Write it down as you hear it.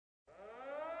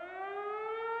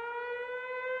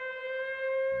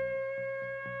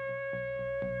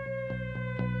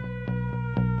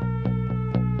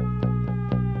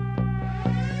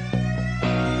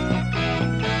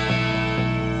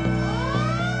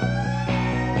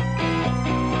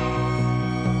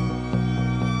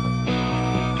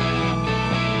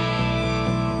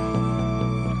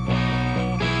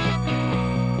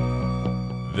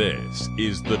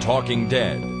is The Talking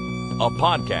Dead, a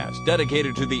podcast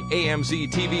dedicated to the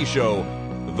AMC TV show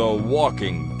The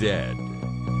Walking Dead.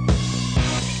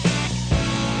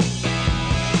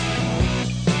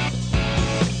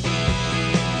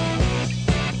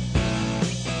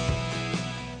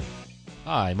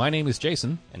 Hi, my name is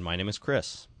Jason. And my name is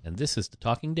Chris. And this is The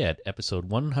Talking Dead,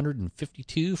 episode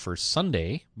 152 for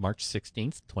Sunday, March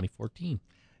 16th, 2014.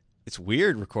 It's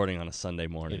weird recording on a Sunday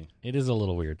morning. It is a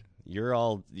little weird. You're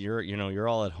all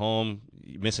at home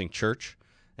missing church,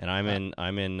 and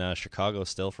I'm in Chicago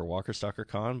still for Walker Stalker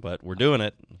Con, but we're doing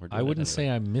it. I wouldn't say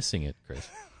I'm missing it, Chris.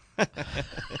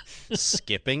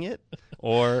 Skipping it,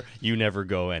 or you never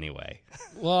go anyway.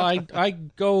 Well, I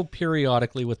go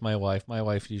periodically with my wife. My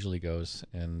wife usually goes,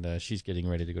 and she's getting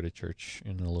ready to go to church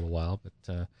in a little while,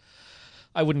 but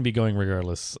I wouldn't be going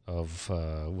regardless of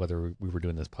whether we were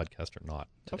doing this podcast or not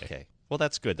today. Okay. Well,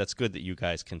 that's good. That's good that you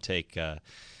guys can take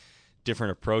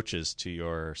different approaches to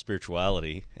your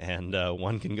spirituality, and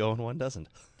one can go and one doesn't.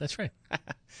 That's right.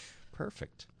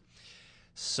 Perfect.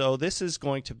 So this is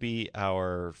going to be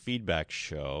our feedback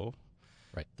show.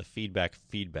 Right. The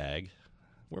feedbag.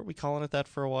 Were we calling it that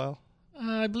for a while?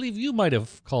 I believe you might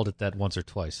have called it that once or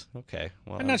twice. Okay.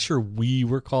 Well, I'm not sure we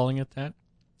were calling it that.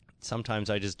 Sometimes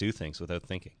I just do things without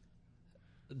thinking.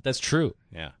 That's true.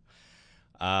 Yeah.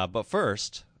 But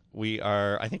first,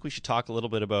 I think we should talk a little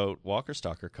bit about Walker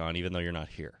Stalker Con, even though you're not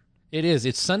here. It is.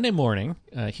 It's Sunday morning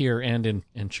here and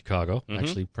in Chicago. Mm-hmm.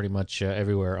 Actually, pretty much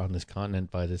everywhere on this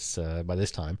continent by this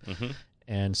time. Mm-hmm.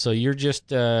 And so you're just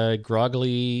groggily.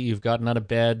 You've gotten out of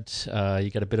bed.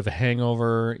 You got a bit of a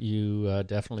hangover. You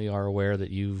definitely are aware that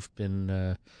you've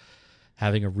been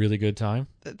having a really good time.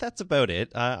 That's about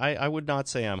it. I would not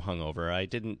say I'm hungover. I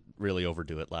didn't really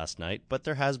overdo it last night, but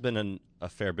there has been a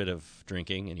fair bit of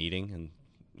drinking and eating and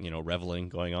reveling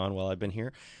going on while I've been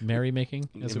here. Merrymaking,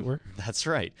 as it were. That's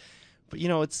right. But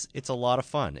it's a lot of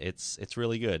fun. It's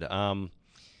really good.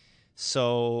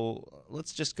 So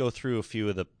let's just go through a few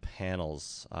of the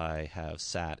panels I have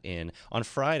sat in. On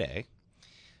Friday,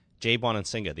 Jay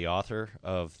Bonansinga, the author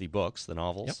of the books, the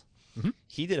novels, Yep. Mm-hmm.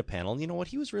 he did a panel. You know what?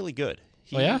 He was really good.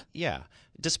 Oh, yeah? Yeah.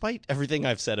 Despite everything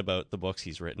I've said about the books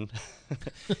he's written,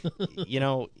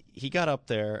 he got up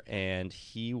there and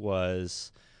he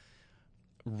was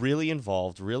really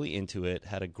involved, really into it,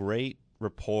 had a great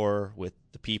rapport with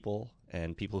the people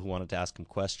and people who wanted to ask him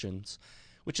questions,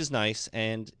 which is nice.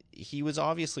 And he was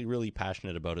obviously really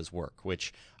passionate about his work,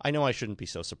 which I know I shouldn't be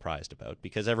so surprised about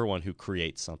because everyone who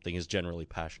creates something is generally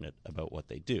passionate about what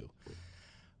they do.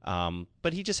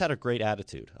 But he just had a great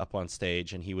attitude up on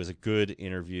stage, and he was a good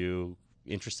interview,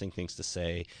 interesting things to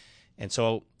say. And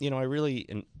so, I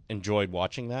really enjoyed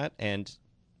watching that, and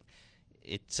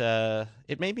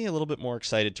it made me a little bit more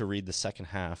excited to read the second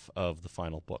half of the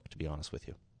final book, to be honest with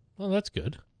you. Well, that's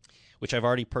good. Which I've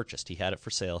already purchased. He had it for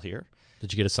sale here.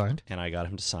 Did you get it signed? And I got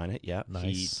him to sign it, yeah.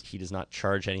 Nice. He does not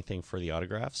charge anything for the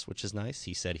autographs, which is nice.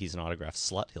 He said he's an autograph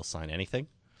slut. He'll sign anything.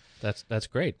 That's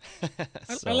great.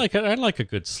 So, I like a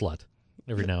good slut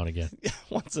every now and again.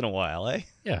 Once in a while, eh?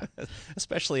 Yeah.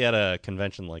 Especially at a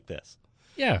convention like this.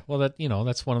 Yeah, well,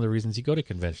 that's one of the reasons you go to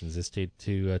conventions is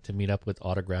to meet up with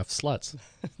autographed sluts.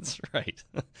 That's right.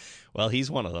 Well, he's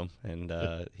one of them, and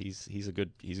he's a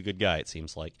good guy. It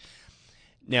seems like.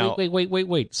 Now,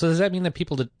 wait. So does that mean that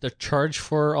people that charge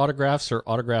for autographs are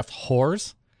autographed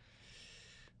whores?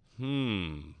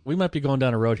 We might be going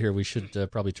down a road here. We should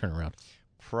probably turn around.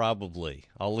 Probably.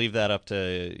 I'll leave that up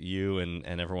to you and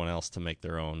everyone else to make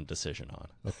their own decision on.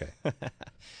 Okay.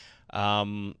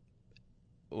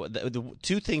 The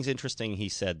two things interesting he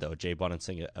said, though, Jay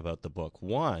Bonansinga, about the book.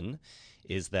 One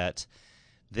is that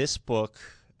this book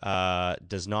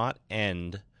does not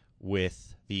end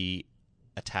with the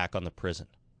attack on the prison.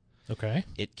 Okay.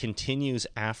 It continues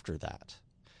after that.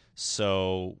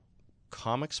 So,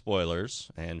 comic spoilers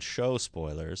and show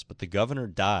spoilers, but the governor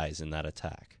dies in that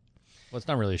attack. Well, it's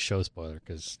not really a show spoiler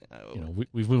because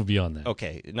we've moved beyond that.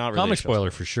 Okay, not really comic a show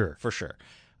spoiler for sure. For sure.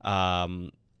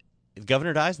 The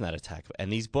governor dies in that attack, and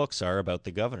these books are about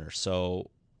the governor. So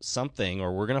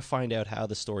we're going to find out how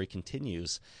the story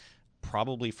continues,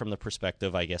 probably from the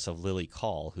perspective, I guess, of Lily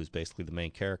Call, who's basically the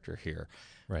main character here.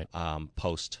 Right.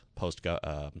 Post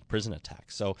prison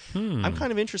attack. So I'm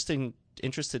kind of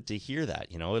interested to hear that.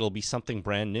 It'll be something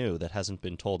brand new that hasn't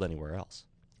been told anywhere else.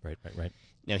 Right.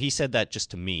 Now, he said that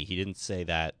just to me. He didn't say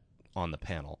that on the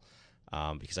panel.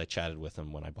 Because I chatted with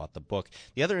him when I bought the book.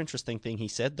 The other interesting thing he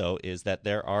said, though, is that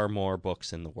there are more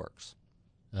books in the works.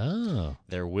 Oh.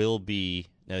 There will be,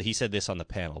 now he said this on the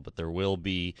panel, but there will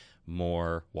be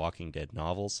more Walking Dead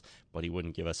novels, but he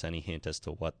wouldn't give us any hint as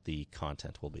to what the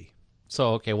content will be.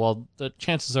 So, okay, well, the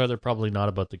chances are they're probably not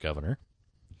about the governor.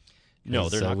 No,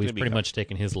 'Cause, they're not going We've to be. pretty much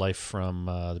taken his life from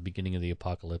the beginning of the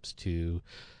apocalypse to,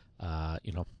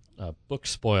 book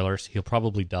spoilers. He'll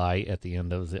probably die at the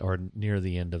end of or near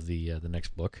the end of the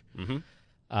next book.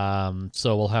 Mm-hmm.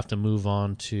 So we'll have to move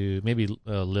on to maybe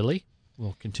Lily.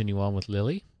 We'll continue on with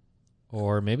Lily,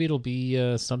 or maybe it'll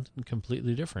be something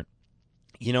completely different.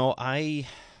 I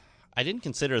didn't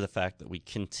consider the fact that we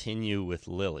continue with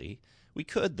Lily. We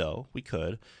could, though. We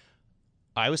could.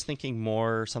 I was thinking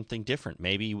more something different.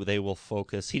 Maybe they will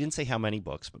focus. He didn't say how many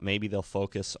books, but maybe they'll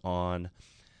focus on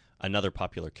another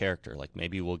popular character. Like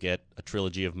maybe we'll get a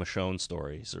trilogy of Michonne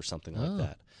stories or something like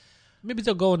that. Maybe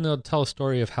they'll go and they'll tell a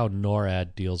story of how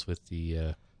NORAD deals with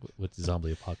the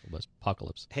zombie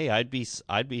apocalypse. Hey, I'd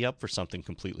be up for something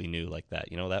completely new like that.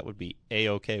 That would be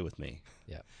A-okay with me.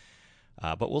 Yeah.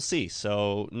 But we'll see.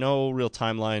 So no real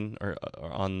timeline or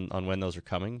on when those are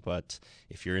coming. But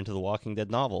if you're into the Walking Dead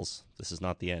novels, this is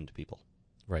not the end, people.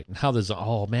 Right. And how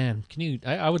oh man, can you?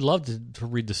 I would love to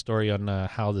read the story on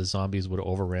how the zombies would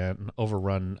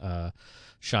overrun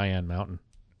Cheyenne Mountain.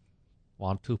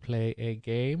 Want to play a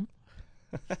game?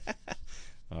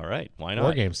 All right, why not?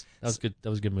 War Games. That was good. That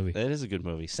was a good movie. That is a good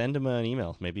movie. Send him an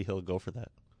email. Maybe he'll go for that.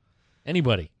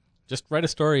 Anybody. Just write a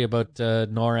story about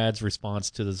NORAD's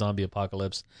response to the zombie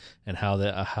apocalypse and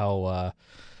how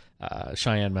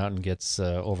Cheyenne Mountain gets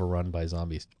overrun by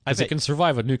zombies. Because it can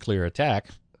survive a nuclear attack.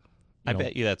 I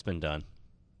bet you that's been done.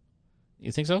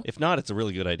 You think so? If not, it's a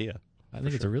really good idea. I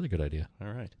think it's a really good idea.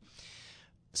 All right.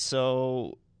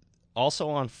 So, also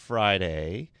on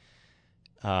Friday,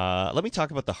 let me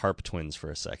talk about the Harp Twins for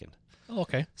a second. Oh,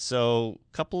 okay. So,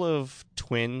 a couple of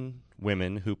twin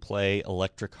women who play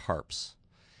electric harps.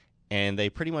 And they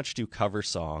pretty much do cover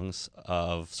songs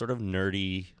of sort of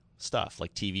nerdy stuff,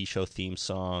 like TV show theme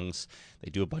songs. They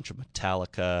do a bunch of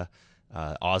Metallica,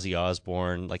 Ozzy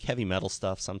Osbourne, like heavy metal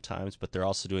stuff sometimes, but they're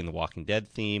also doing the Walking Dead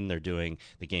theme. They're doing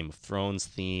the Game of Thrones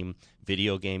theme,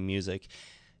 video game music.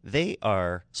 They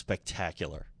are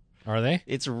spectacular. Are they?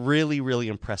 It's really, really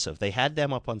impressive. They had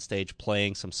them up on stage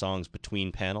playing some songs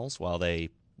between panels while they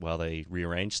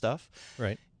rearrange stuff.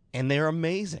 Right. And they're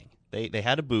amazing. They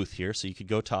had a booth here, so you could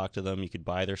go talk to them. You could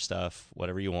buy their stuff,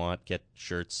 whatever you want, get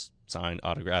shirts, signed,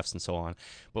 autographs, and so on.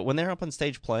 But when they're up on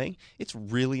stage playing, it's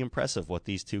really impressive what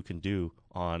these two can do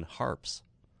on harps.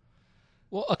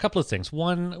 Well, a couple of things.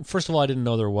 One, first of all, I didn't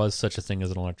know there was such a thing as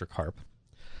an electric harp.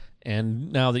 And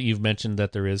now that you've mentioned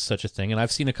that there is such a thing, and I've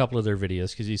seen a couple of their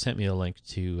videos because you sent me a link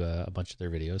to a bunch of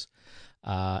their videos,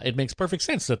 it makes perfect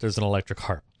sense that there's an electric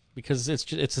harp. Because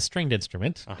it's a stringed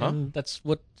instrument, and that's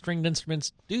what stringed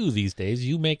instruments do these days.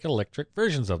 You make electric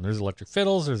versions of them. There's electric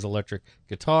fiddles, there's electric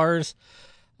guitars,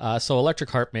 so electric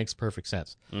harp makes perfect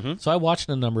sense. Mm-hmm. So I watched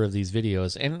a number of these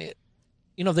videos, and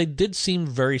they did seem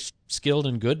very skilled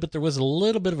and good, but there was a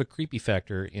little bit of a creepy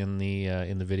factor in the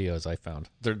videos I found.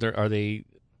 Are they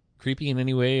creepy in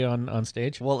any way on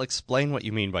stage? Well, explain what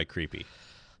you mean by creepy.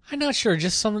 I'm not sure.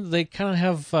 Just they kind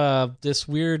of have this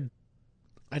weird.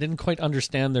 I didn't quite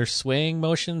understand their swaying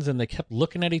motions, and they kept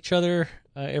looking at each other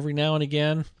every now and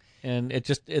again, and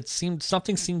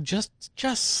something seemed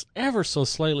just ever so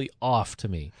slightly off to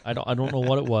me. I don't know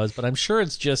what it was, but I'm sure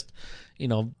it's just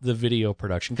the video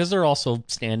production, because they're also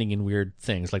standing in weird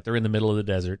things, like they're in the middle of the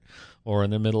desert or in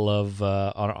the middle of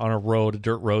on a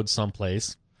dirt road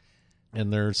someplace.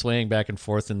 And they're swaying back and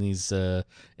forth in these,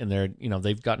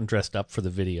 they've gotten dressed up for the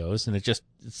videos, and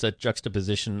it's a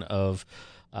juxtaposition of,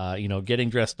 getting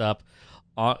dressed up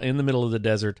in the middle of the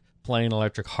desert, playing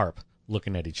electric harp,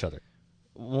 looking at each other.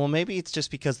 Well, maybe it's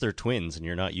just because they're twins and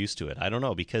you're not used to it. I don't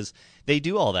know, because they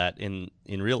do all that in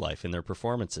real life, in their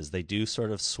performances. They do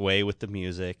sort of sway with the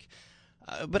music,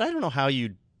 but I don't know how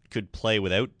you could play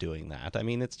without doing that. I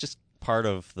mean, it's just part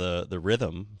of the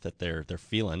rhythm that they're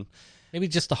feeling. Maybe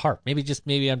just the harp. Maybe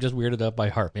I'm just weirded out by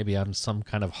harp. Maybe I'm some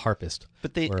kind of harpist,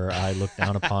 where I look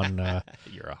down upon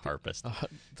you're a harpist.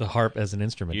 The harp as an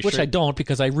instrument, Sure? I don't,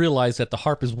 because I realize that the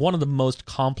harp is one of the most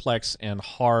complex and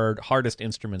hardest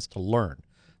instruments to learn.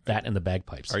 That and the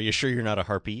bagpipes. Are you sure you're not a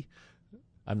harpy?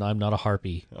 I'm not a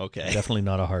harpy. Okay, definitely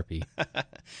not a harpy. I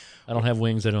don't have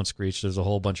wings. I don't screech. There's a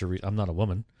whole bunch of. I'm not a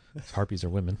woman. Harpies are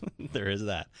women. There is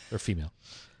that. They're female.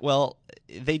 Well,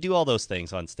 they do all those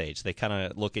things on stage. They kind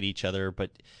of look at each other, but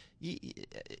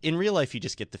in real life, you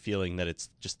just get the feeling that it's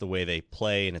just the way they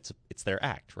play, and it's their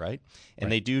act, right?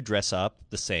 And They do dress up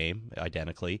the same,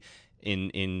 identically,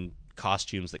 in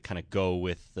costumes that kind of go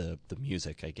with the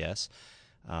music, I guess.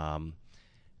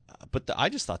 But I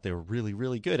just thought they were really,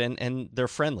 really good, and they're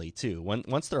friendly too.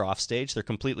 Once they're off stage, they're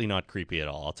completely not creepy at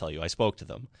all. I'll tell you, I spoke to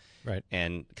them, right?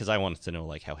 And because I wanted to know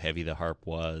like how heavy the harp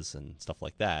was and stuff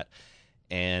like that,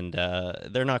 and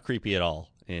they're not creepy at all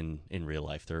in real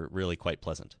life. They're really quite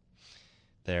pleasant.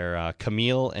 They're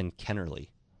Camille and Kennerly.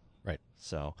 Right.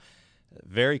 So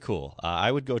very cool.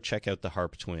 I would go check out the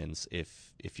Harp Twins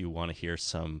if you want to hear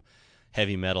some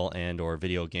heavy metal and or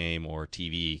video game or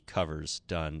TV covers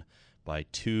done by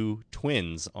two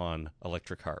twins on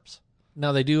electric harps.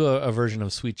 Now they do a version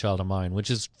of "Sweet Child of Mine," which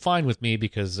is fine with me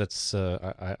because that's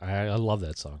I love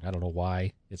that song. I don't know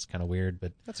why, it's kind of weird,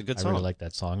 but That's a good I song. really like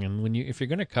that song. And if you're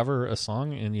going to cover a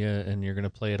song and you're going to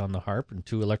play it on the harp and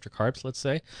two electric harps, let's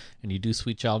say, and you do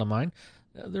 "Sweet Child of Mine,"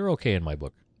 they're okay in my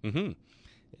book. Mm-hmm.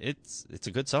 It's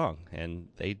a good song, and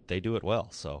they do it well.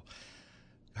 So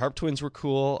Harp Twins were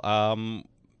cool.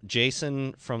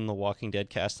 Jason from the Walking Dead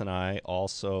cast and I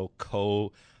also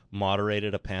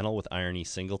co-moderated a panel with Irony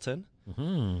Singleton.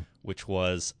 Mm-hmm. Which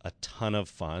was a ton of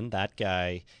fun. That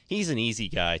guy, he's an easy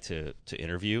guy to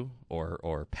interview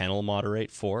or panel moderate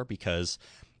for, because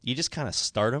you just kind of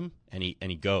start him and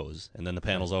he goes, and then the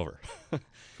panel's over.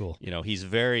 Cool. You know, he's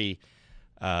very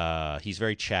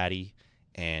chatty,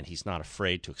 and he's not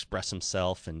afraid to express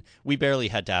himself, and we barely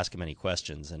had to ask him any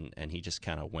questions, and he just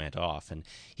kind of went off. And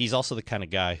he's also the kind of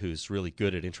guy who's really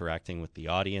good at interacting with the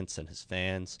audience and his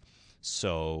fans.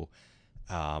 So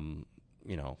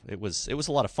you know, it was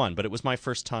a lot of fun, but it was my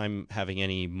first time having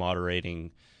any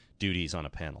moderating duties on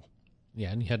a panel. Yeah,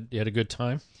 and you had a good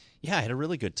time. Yeah, I had a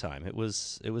really good time. It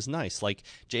was nice. Like,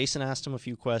 Jason asked him a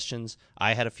few questions.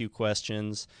 I had a few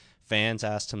questions. Fans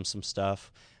asked him some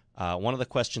stuff. One of the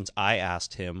questions I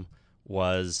asked him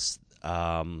was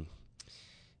about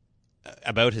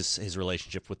his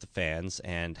relationship with the fans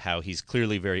and how he's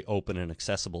clearly very open and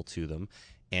accessible to them,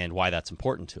 and why that's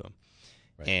important to him.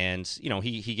 Right. And, you know,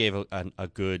 he gave a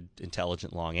good,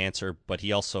 intelligent, long answer, but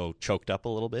he also choked up a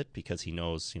little bit because he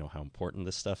knows, you know, how important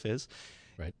this stuff is.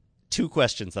 Right. 2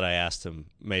 questions that I asked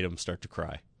him made him start to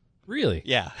cry. Really?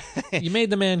 Yeah. You made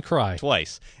the man cry.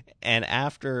 Twice. And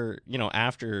after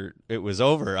it was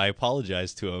over, I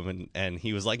apologized to him, and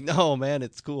he was like, "No, man,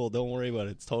 it's cool. Don't worry about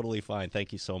it. It's totally fine.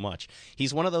 Thank you so much."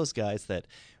 He's one of those guys that,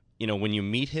 you know, when you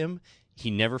meet him,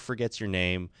 he never forgets your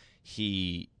name.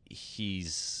 He's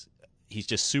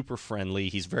just super friendly.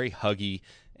 He's very huggy,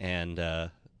 and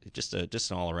just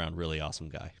an all-around really awesome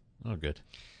guy. Oh, good.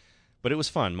 But it was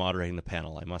fun moderating the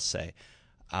panel, I must say.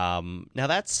 Now,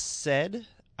 that said,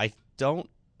 I don't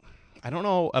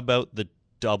know about the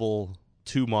double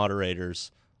 2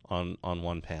 moderators on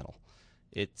one panel.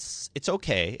 It's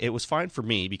okay. It was fine for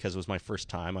me because it was my first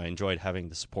time. I enjoyed having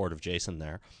the support of Jason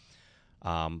there.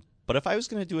 But if I was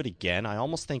going to do it again, I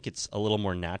almost think it's a little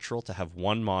more natural to have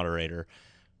one moderator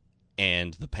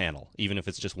and the panel, even if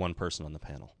it's just one person on the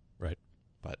panel. Right.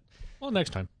 But well,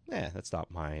 next time. Yeah, that's not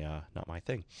my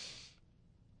thing.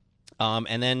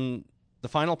 And then the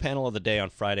final panel of the day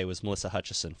on Friday was Melissa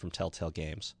Hutchison from Telltale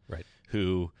Games. Right.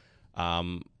 Who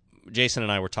Jason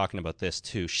and I were talking about this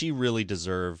too. She really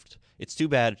deserved. It's too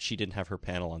bad she didn't have her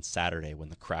panel on Saturday when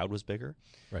the crowd was bigger.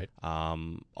 Right.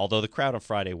 Although the crowd on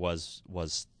Friday was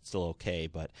still okay,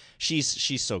 but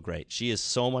she's so great. She is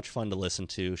so much fun to listen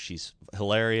to. She's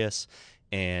hilarious,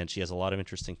 and she has a lot of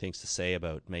interesting things to say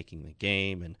about making the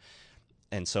game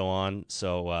and so on.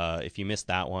 So if you missed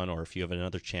that one, or if you have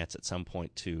another chance at some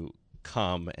point to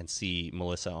come and see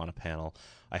Melissa on a panel,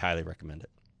 I highly recommend it.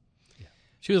 Yeah,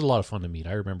 she was a lot of fun to meet.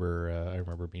 I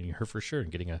remember meeting her for sure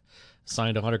and getting a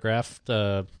signed autographed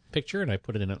picture, and I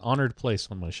put it in an honored place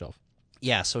on my shelf.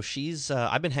 Yeah, so she's.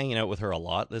 I've been hanging out with her a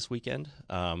lot this weekend.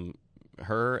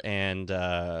 Her and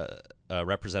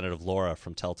Representative Laura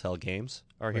from Telltale Games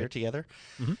are here together.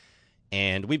 Mm-hmm.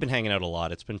 And we've been hanging out a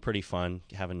lot. It's been pretty fun,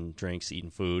 having drinks,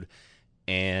 eating food.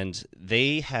 And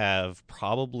they have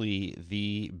probably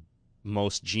the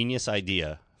most genius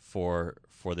idea for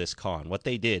this con. What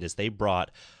they did is they brought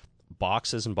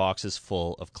boxes and boxes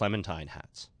full of Clementine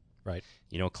hats. Right.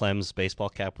 You know, Clem's baseball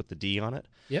cap with the D on it?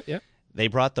 Yep. They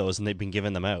brought those, and they've been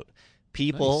giving them out.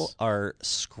 People Nice. are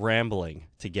scrambling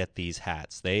to get these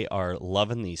hats. They are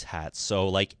loving these hats. So,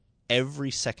 like, every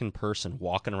second person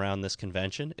walking around this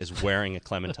convention is wearing a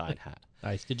Clementine hat.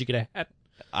 Nice. Did you get a hat?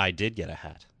 I did get a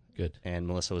hat. Good. And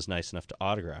Melissa was nice enough to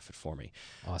autograph it for me.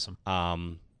 Awesome.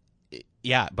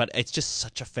 Yeah, but it's just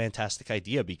such a fantastic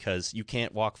idea because you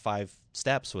can't walk 5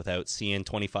 steps without seeing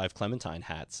 25 Clementine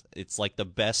hats. It's like the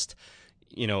best,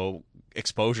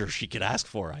 exposure she could ask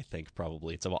for, I think,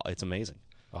 probably. It's amazing.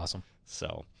 Awesome.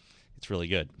 So it's really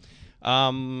good.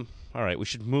 All right, we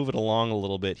should move it along a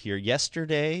little bit here.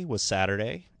 Yesterday was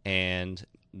Saturday, and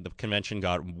the convention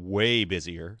got way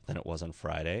busier than it was on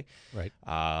Friday. Right.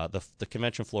 The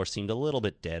convention floor seemed a little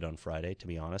bit dead on Friday, to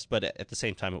be honest, but at the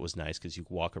same time it was nice because you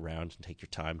could walk around and take your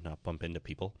time, not bump into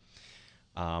people.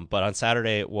 But on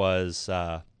Saturday it was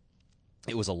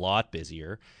it was a lot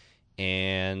busier,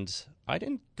 and I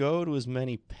didn't go to as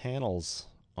many panels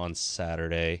on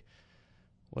Saturday.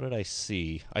 What did I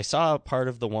see? I saw part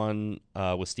of the one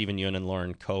with Stephen Yun and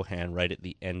Lauren Cohan right at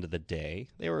the end of the day.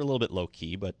 They were a little bit low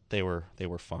key, but they were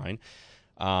fine.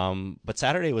 But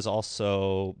Saturday was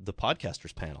also the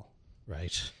podcasters panel,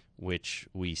 Right. which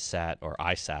I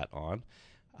sat on,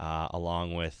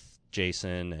 along with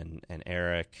Jason and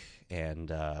Eric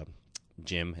and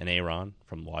Jim and Aaron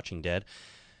from Watching Dead.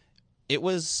 It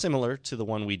was similar to the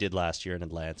one we did last year in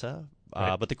Atlanta,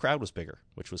 Right. but the crowd was bigger,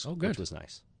 which was good. which was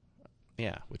nice.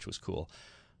 Yeah, which was cool.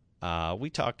 We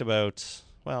talked about,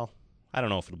 well, I don't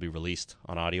know if it'll be released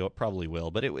on audio. It probably will,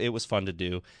 but it was fun to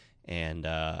do, and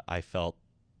I felt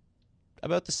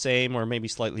about the same or maybe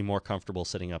slightly more comfortable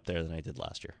sitting up there than I did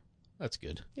last year. That's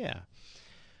good. Yeah.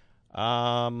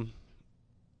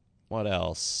 What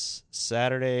else?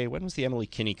 Saturday, when was the Emily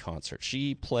Kinney concert?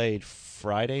 She played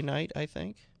Friday night, I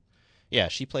think. Yeah,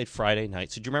 she played Friday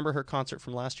night. So do you remember her concert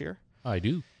from last year? I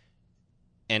do.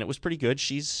 And it was pretty good.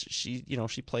 She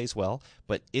plays well,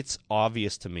 but it's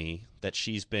obvious to me that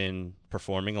she's been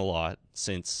performing a lot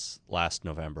since last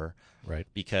November Right.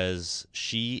 because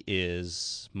she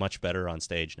is much better on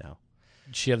stage now.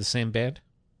 Did she have the same band?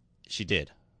 She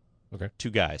did. Okay. 2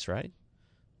 guys, right?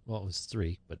 Well, it was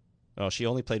 3, but Oh, she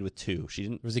only played with 2. She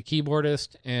didn't. there was a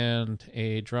keyboardist and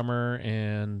a drummer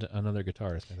and another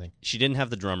guitarist, I think. She didn't have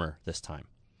the drummer this time,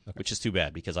 Okay. which is too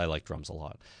bad because I like drums a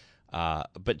lot.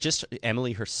 But just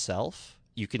Emily herself,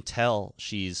 you can tell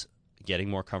she's getting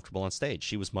more comfortable on stage.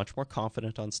 She was much more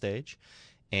confident on stage,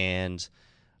 and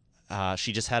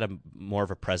she just had more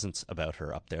of a presence about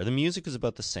her up there. The music is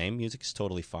about the same. Music is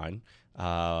totally fine.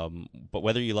 But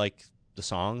whether you like the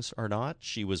songs or not,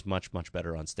 she was much, much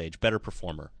better on stage. Better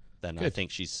performer than I Good. think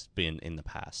she's been in the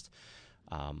past,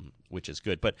 which is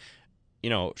good. But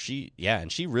she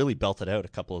really belted out a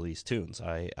couple of these tunes.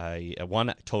 I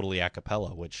one totally a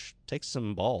cappella, which takes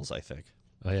some balls, I think.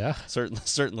 Oh, yeah?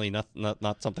 Certainly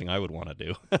not something I would want to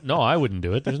do. No, I wouldn't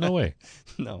do it. There's no way.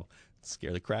 No,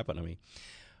 scare the crap out of me.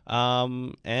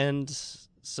 And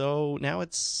so now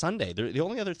it's Sunday. The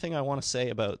only other thing I want to say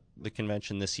about the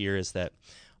convention this year is that,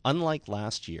 unlike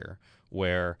last year,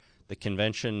 where the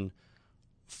convention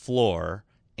floor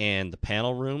and the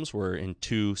panel rooms were in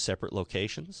 2 separate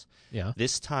locations, Yeah.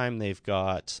 this time they've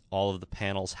got all of the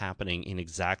panels happening in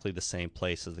exactly the same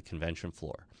place as the convention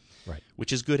floor, Right.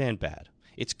 which is good and bad.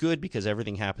 It's good because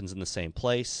everything happens in the same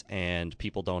place and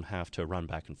people don't have to run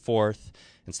back and forth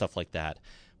and stuff like that.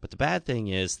 But the bad thing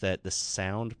is that the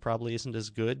sound probably isn't as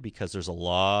good because there's a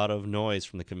lot of noise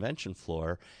from the convention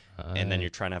floor, and then you're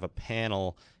trying to have a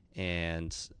panel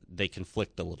and they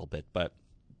conflict a little bit. But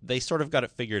they sort of got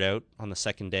it figured out on the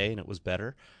second day and it was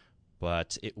better.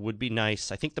 But it would be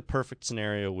nice. I think the perfect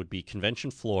scenario would be convention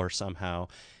floor somehow,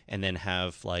 and then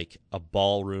have like a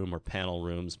ballroom or panel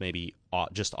rooms maybe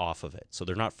just off of it. So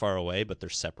they're not far away, but they're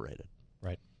separated.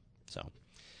 Right. So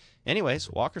anyways,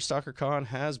 Walker Stalker Con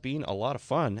has been a lot of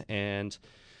fun, and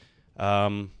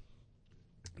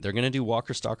they're going to do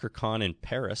Walker Stalker Con in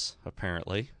Paris,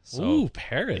 apparently. So Ooh,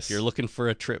 Paris. if you're looking for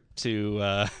a trip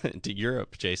to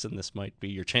Europe, Jason, this might be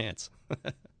your chance.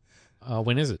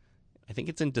 When is it? I think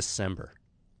it's in December.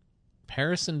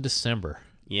 Paris in December.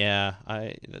 Yeah,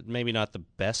 maybe not the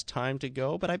best time to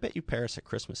go, but I bet you Paris at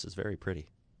Christmas is very pretty.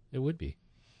 It would be.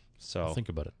 So I'll think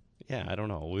about it. yeah, I don't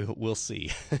know. We'll see.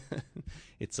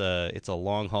 It's a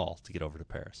long haul to get over to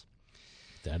Paris.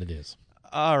 That it is.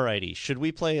 Alrighty, should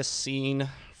we play a scene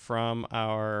from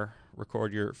our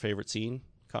Record Your Favorite Scene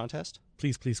contest?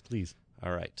 Please, please, please.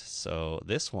 All right, so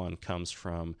this one comes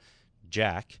from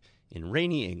Jack in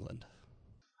rainy England.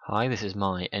 Hi, this is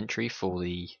my entry for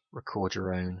the Record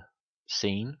Your Own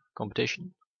Scene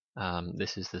competition.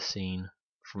 This is the scene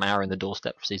from Hour in the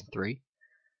Doorstep for Season 3.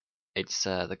 It's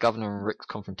the Governor and Rick's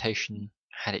confrontation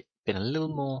had it been a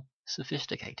little more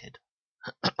sophisticated.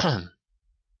 I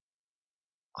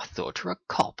thought you were a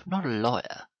cop, not a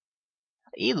lawyer.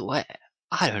 Either way,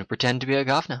 I don't pretend to be a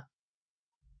governor.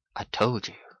 I told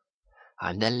you,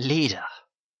 I'm their leader.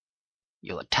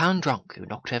 You're the town drunk who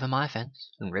knocked over my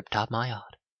fence and ripped out my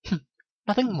yard.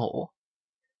 Nothing more.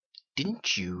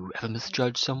 Didn't you ever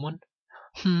misjudge someone?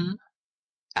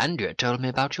 Andrea told me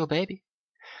about your baby.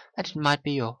 That it might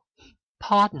be your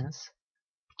partner's,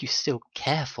 but you still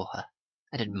care for her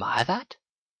and admire that?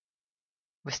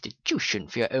 Restitution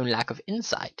for your own lack of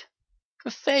insight, for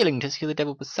failing to see the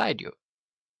devil beside you.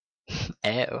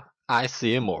 Oh, I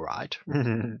see him all right.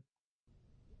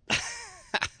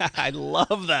 I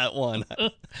love that one.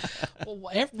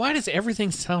 Well, why does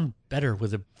everything sound better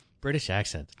with a British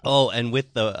accent. Oh, and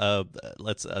with the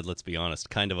let's be honest,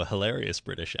 kind of a hilarious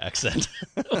British accent.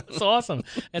 It's awesome.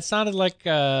 It sounded like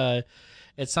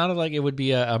it would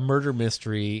be a murder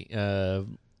mystery,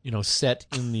 set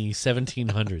in the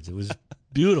 1700s. It was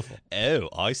beautiful. Oh,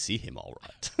 I see him all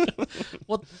right.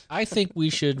 Well, I think we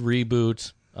should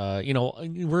reboot.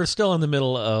 We're still in the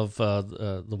middle of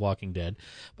The Walking Dead,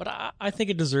 but I think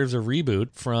it deserves a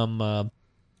reboot from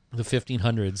the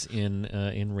 1500s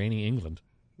in rainy England.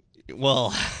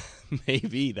 Well,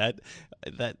 maybe that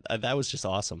was just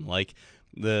awesome. Like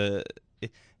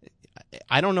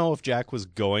I don't know if Jack was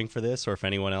going for this or if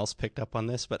anyone else picked up on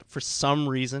this, but for some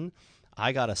reason,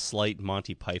 I got a slight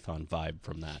Monty Python vibe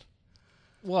from that.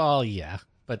 Well, yeah,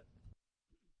 but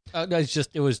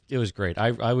it was great.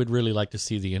 I would really like to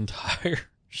see the entire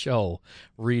show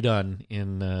redone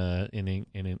in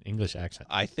an English accent.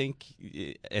 I think,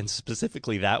 and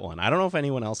specifically that one. I don't know if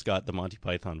anyone else got the Monty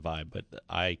Python vibe, but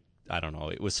I don't know.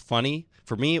 It was funny.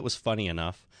 For me, it was funny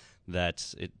enough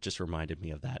that it just reminded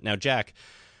me of that. Now, Jack,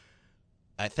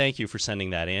 I thank you for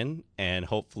sending that in, and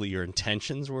hopefully your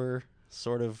intentions were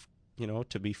sort of,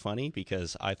 to be funny,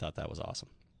 because I thought that was awesome.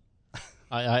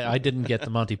 I didn't get the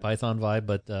Monty Python vibe,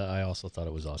 but I also thought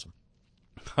it was awesome.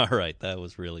 All right, that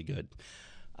was really good.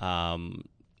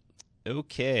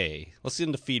 Okay, let's get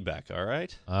into feedback, all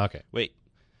right? Okay. Wait.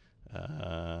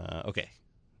 Okay.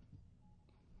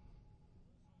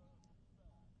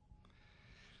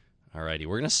 All righty,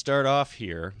 we're going to start off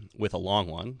here with a long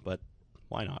one, but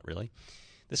why not, really?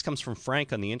 This comes from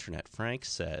Frank on the internet. Frank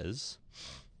says,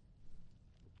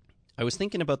 I was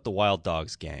thinking about the Wild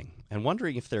Dogs gang and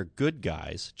wondering if they're good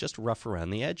guys, just rough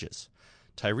around the edges.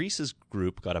 Tyrese's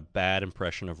group got a bad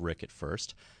impression of Rick at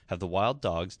first. Have the Wild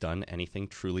Dogs done anything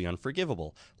truly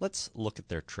unforgivable? Let's look at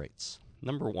their traits.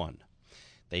 Number 1,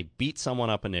 they beat someone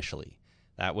up initially.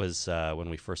 That was when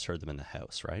we first heard them in the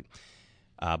house, right?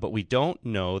 But we don't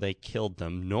know they killed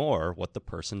them nor what the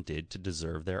person did to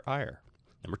deserve their ire.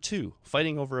 Number 2,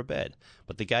 fighting over a bed.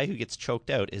 But the guy who gets choked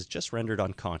out is just rendered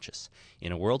unconscious.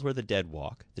 In a world where the dead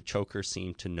walk, the choker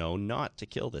seemed to know not to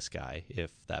kill this guy, if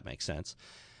that makes sense.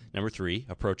 Number 3,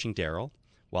 approaching Daryl.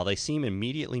 While they seem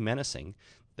immediately menacing,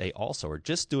 they also are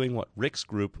just doing what Rick's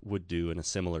group would do in a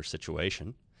similar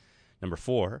situation. Number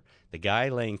 4, the guy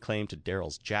laying claim to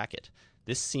Daryl's jacket.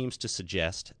 This seems to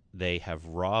suggest they have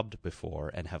robbed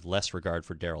before and have less regard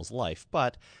for Daryl's life,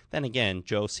 but then again,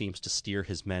 Joe seems to steer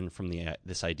his men from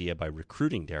this idea by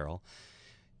recruiting Daryl.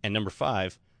 And number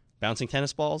 5, bouncing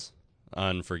tennis balls?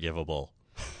 Unforgivable.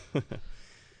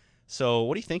 So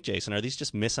what do you think, Jason? Are these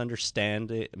just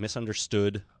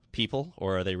misunderstood people,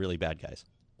 or are they really bad guys?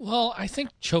 Well, I think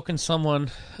choking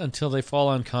someone until they fall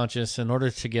unconscious in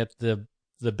order to get the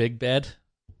big bed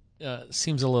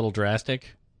seems a little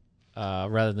drastic.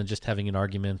 Rather than just having an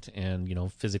argument and,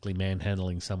 physically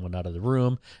manhandling someone out of the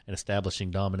room and establishing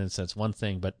dominance, that's one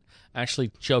thing. But actually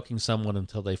choking someone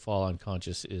until they fall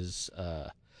unconscious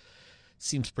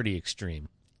seems pretty extreme.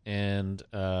 And,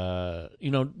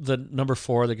 the number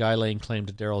 4, the guy laying claim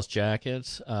to Daryl's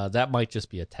jacket, that might just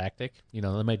be a tactic. They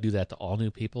might do that to all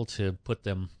new people to put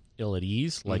them ill at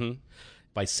ease. Like,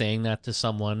 by saying that to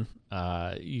someone,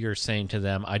 you're saying to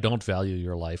them, I don't value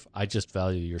your life, I just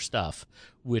value your stuff,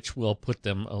 which will put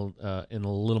them in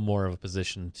a little more of a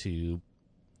position to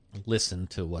listen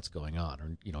to what's going on,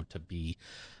 or, to be,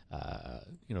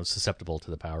 susceptible to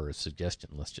the power of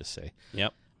suggestion, let's just say.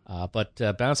 Yep.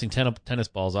 But bouncing tennis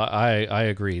balls, I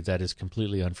agree, that is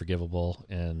completely unforgivable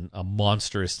and a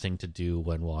monstrous thing to do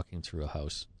when walking through a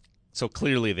house. So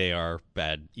clearly they are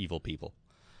bad, evil people.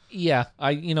 Yeah,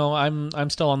 I'm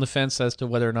still on the fence as to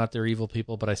whether or not they're evil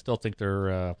people, but I still think they're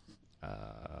a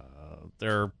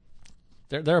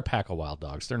pack of wild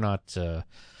dogs. They're not.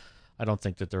 I don't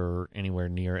think that they're anywhere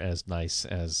near as nice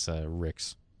as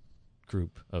Rick's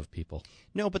group of people.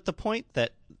 No, but the point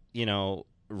that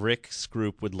Rick's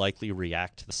group would likely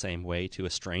react the same way to a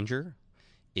stranger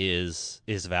is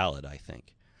valid, I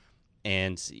think.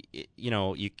 And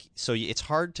so it's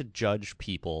hard to judge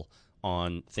people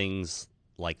on things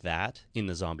like that in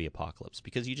the zombie apocalypse,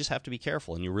 because you just have to be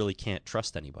careful and you really can't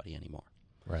trust anybody anymore.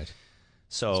 Right.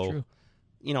 So,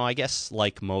 I guess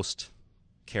like most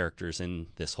characters in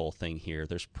this whole thing here,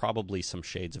 there's probably some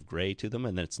shades of gray to them,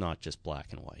 and then it's not just black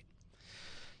and white.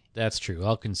 That's true.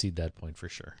 I'll concede that point for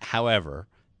sure. However,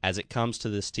 as it comes to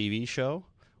this TV show,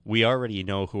 we already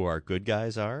know who our good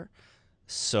guys are,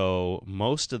 so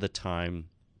most of the time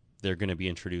they're going to be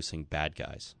introducing bad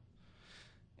guys.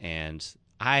 And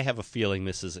I have a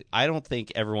feeling I don't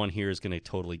think everyone here is going to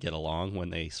totally get along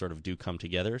when they sort of do come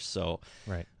together. So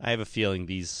right. I have a feeling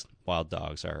these wild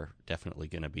dogs are definitely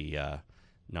going to be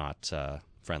not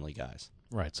friendly guys.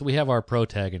 Right. So we have our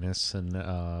protagonists, and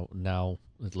now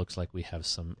it looks like we have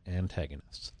some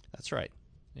antagonists. That's right.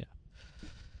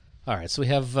 All right, so we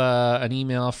have an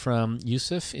email from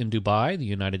Yusuf in Dubai, the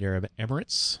United Arab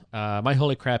Emirates. My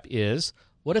holy crap is,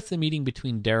 what if the meeting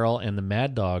between Daryl and the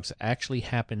Mad Dogs actually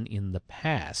happened in the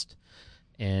past,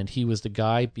 and he was the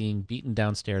guy being beaten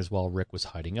downstairs while Rick was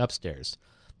hiding upstairs?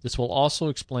 This will also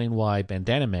explain why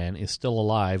Bandana Man is still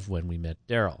alive when we met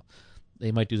Daryl.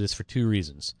 They might do this for two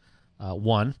reasons.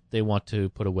 One, they want to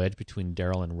put a wedge between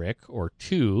Daryl and Rick, or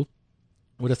two,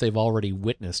 what if they've already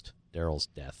witnessed Daryl's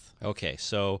death? Okay,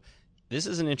 so this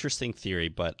is an interesting theory,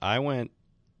 but I went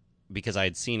because I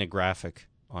had seen a graphic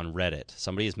on Reddit.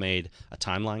 Somebody has made a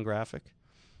timeline graphic,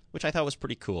 which I thought was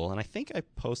pretty cool, and I think I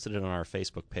posted it on our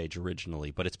Facebook page originally,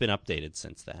 but it's been updated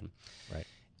since then. Right.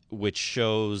 Which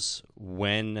shows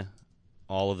when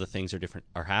all of the things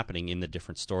are happening in the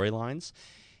different storylines.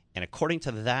 And according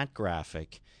to that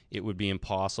graphic, it would be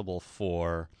impossible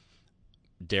for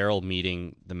Daryl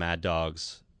meeting the Mad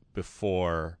Dogs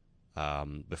before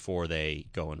they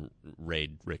go and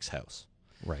raid Rick's house.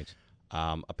 Right.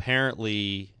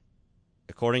 Apparently,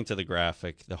 according to the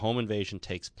graphic, the home invasion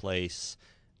takes place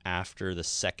after the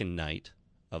second night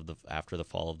after the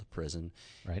fall of the prison.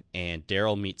 Right. And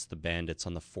Daryl meets the bandits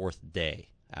on the fourth day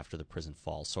after the prison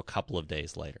falls, so a couple of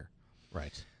days later.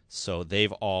 Right. So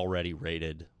they've already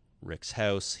raided Rick's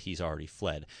house. He's already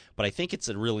fled. But I think it's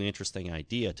a really interesting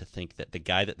idea to think that the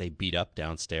guy that they beat up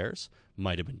downstairs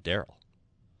might have been Daryl.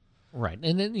 Right,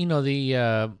 and then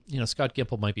Scott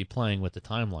Gimple might be playing with the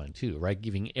timeline too, right?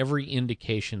 Giving every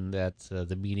indication that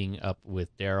the meeting up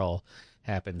with Daryl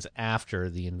happens after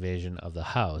the invasion of the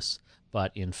house,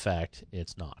 but in fact,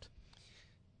 it's not.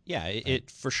 Yeah,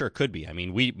 it for sure could be. I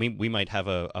mean, we might have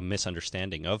a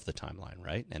misunderstanding of the timeline,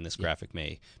 right? And this graphic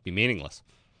may be meaningless.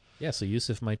 Yeah, so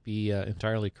Yusuf might be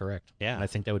entirely correct. Yeah, and I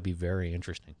think that would be very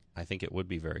interesting. I think it would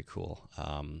be very cool.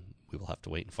 We will have to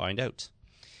wait and find out.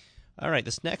 All right,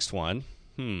 this next one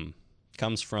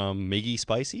comes from Miggy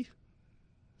Spicy.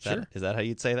 Is that how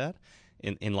you'd say that?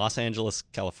 In Los Angeles,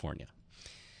 California.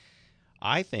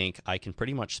 I think I can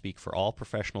pretty much speak for all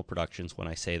professional productions when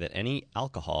I say that any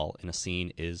alcohol in a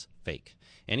scene is fake.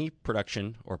 Any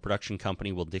production or production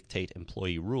company will dictate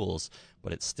employee rules,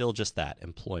 but it's still just that,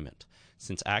 employment.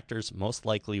 Since actors most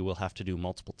likely will have to do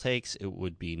multiple takes, it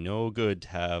would be no good to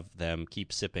have them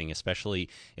keep sipping, especially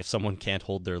if someone can't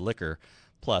hold their liquor.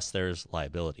 Plus, there's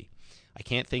liability. I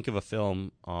can't think of a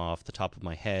film off the top of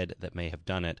my head that may have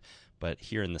done it, but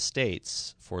here in the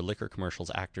States, for liquor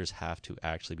commercials, actors have to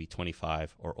actually be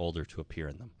 25 or older to appear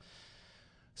in them.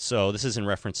 So this is in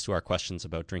reference to our questions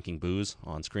about drinking booze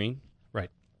on screen.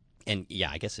 Right. And yeah,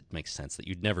 I guess it makes sense that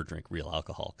you'd never drink real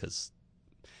alcohol because,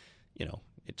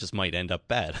 it just might end up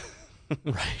bad.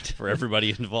 Right. For everybody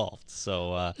involved.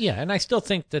 So yeah, and I still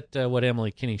think that what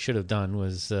Emily Kinney should have done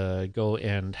was go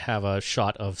and have a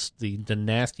shot of the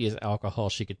nastiest alcohol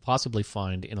she could possibly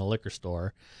find in a liquor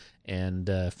store and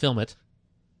film it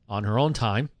on her own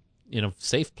time in a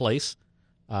safe place,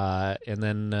 and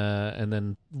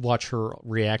then watch her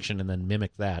reaction and then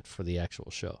mimic that for the actual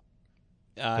show.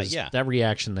 Yeah, that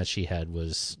reaction that she had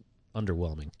was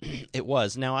underwhelming. It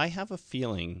was. Now, I have a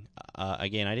feeling,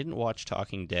 again, I didn't watch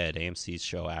Talking Dead, AMC's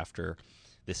show, after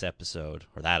this episode,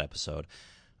 or that episode,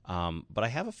 but I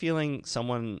have a feeling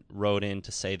someone wrote in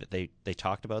to say that they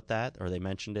talked about that, or they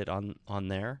mentioned it on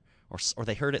there, or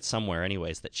they heard it somewhere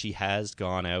anyways, that she has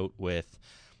gone out with,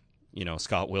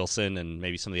 Scott Wilson and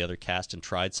maybe some of the other cast and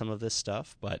tried some of this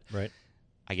stuff, but right.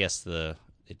 I guess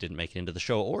it didn't make it into the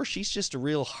show, or she's just a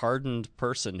real hardened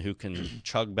person who can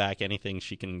chug back anything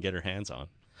she can get her hands on.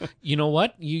 You know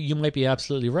what? You might be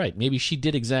absolutely right. Maybe she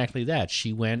did exactly that.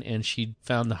 She went and she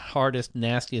found the hardest,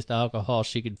 nastiest alcohol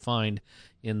she could find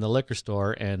in the liquor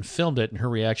store and filmed it, and her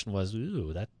reaction was,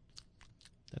 "Ooh,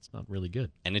 that's not really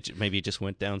good." And maybe it just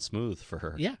went down smooth for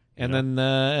her. Yeah, and then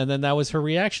that was her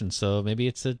reaction. So maybe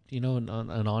it's an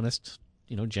honest,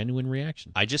 genuine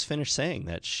reaction. I just finished saying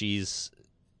that she's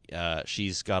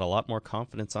got a lot more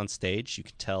confidence on stage. You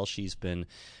can tell she's been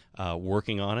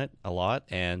working on it a lot,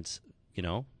 and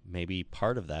maybe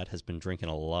part of that has been drinking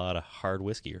a lot of hard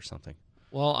whiskey or something.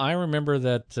 Well, I remember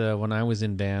that when I was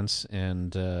in bands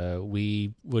and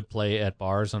we would play at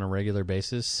bars on a regular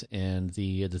basis, and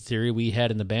the theory we had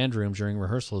in the band room during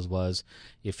rehearsals was,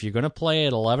 if you're going to play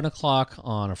at 11 o'clock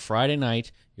on a Friday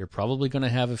night, you're probably going to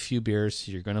have a few beers,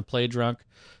 you're going to play drunk,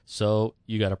 so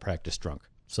you got to practice drunk.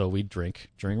 So we drink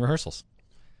during rehearsals.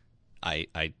 I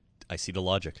see the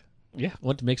logic. Yeah,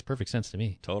 what makes perfect sense to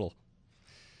me. Total.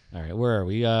 All right, where are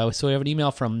we? So we have an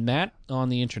email from Matt on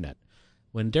the internet.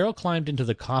 When Daryl climbed into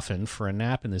the coffin for a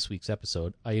nap in this week's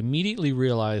episode, I immediately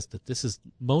realized that this is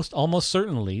almost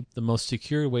certainly the most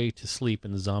secure way to sleep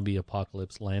in the zombie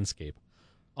apocalypse landscape.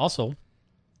 Also,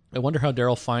 I wonder how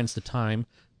Daryl finds the time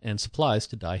and supplies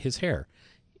to dye his hair.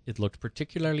 It looked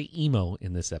particularly emo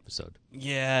in this episode.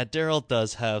 Yeah, Daryl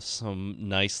does have some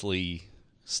nicely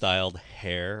styled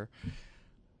hair,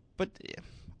 but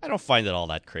I don't find it all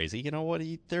that crazy. You know what?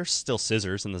 There's still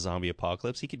scissors in the zombie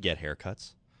apocalypse. He could get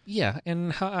haircuts. Yeah,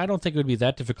 and I don't think it would be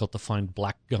that difficult to find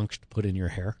black gunk to put in your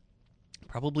hair.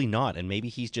 Probably not, and maybe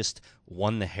he's just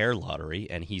won the hair lottery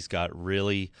and he's got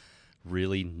really,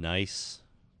 really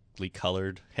nicely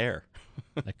colored hair.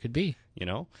 That could be. You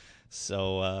know?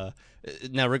 So,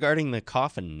 now regarding the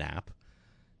coffin nap,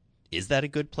 is that a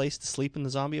good place to sleep in the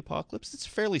zombie apocalypse? It's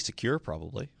fairly secure,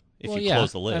 probably, if you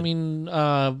close the lid. I mean,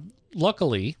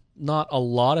 luckily, not a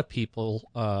lot of people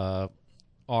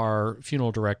are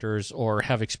funeral directors or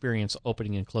have experience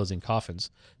opening and closing coffins.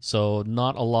 So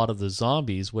not a lot of the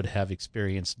zombies would have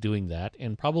experience doing that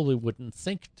and probably wouldn't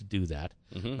think to do that.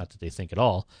 Mm-hmm. Not that they think at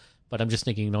all. But I'm just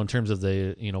thinking, in terms of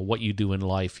the, what you do in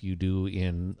life, you do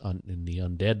in the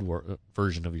undead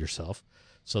version of yourself.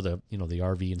 So the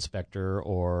RV inspector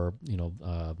or,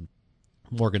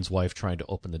 Morgan's wife trying to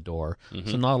open the door.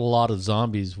 Mm-hmm. So not a lot of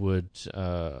zombies would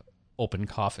open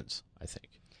coffins, I think.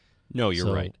 No,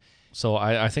 you're right. So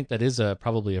I think that is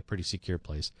probably a pretty secure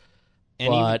place.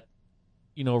 But,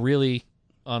 really,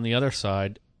 on the other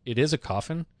side, it is a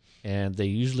coffin, and they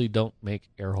usually don't make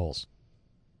air holes.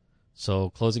 So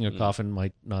closing a coffin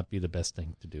might not be the best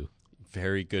thing to do.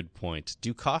 Very good point.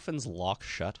 Do coffins lock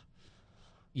shut?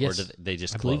 Yes. Or do they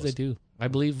just close? I believe they do. I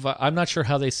believe, I'm not sure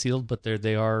how they sealed, but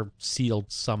they are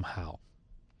sealed somehow.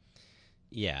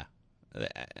 Yeah.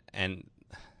 And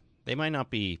they might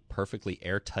not be perfectly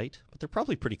airtight, but they're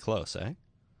probably pretty close, eh?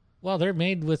 Well, they're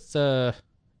made with, a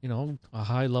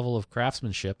high level of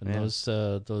craftsmanship, and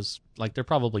those they're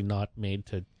probably not made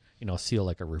to, seal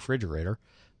like a refrigerator,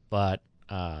 but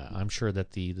I'm sure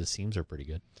that the seams are pretty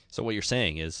good. So what you're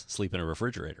saying is sleep in a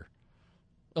refrigerator.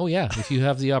 Oh, yeah, if you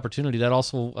have the opportunity. That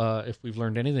also, if we've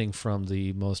learned anything from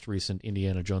the most recent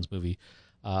Indiana Jones movie,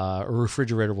 a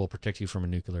refrigerator will protect you from a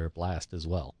nuclear blast as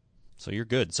well. So you're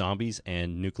good. Zombies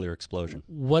and nuclear explosion.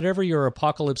 Whatever your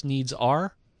apocalypse needs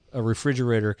are, a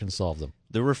refrigerator can solve them.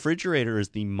 The refrigerator is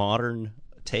the modern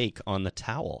take on the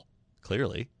towel,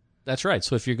 clearly. That's right.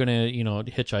 So if you're going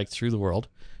to, hitchhike through the world,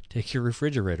 take your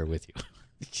refrigerator with you.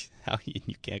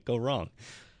 You can't go wrong.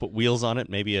 Put wheels on it,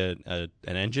 maybe an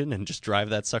engine, and just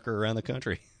drive that sucker around the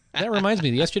country. That reminds me.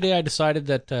 Yesterday I decided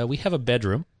that we have a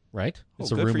bedroom, right?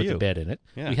 It's a room with a bed in it.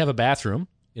 Yeah. We have a bathroom.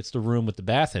 It's the room with the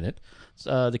bath in it.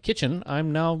 The kitchen,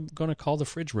 I'm now going to call the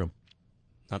fridge room.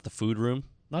 Not the food room?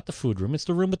 Not the food room. It's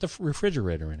the room with the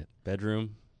refrigerator in it.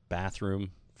 Bedroom,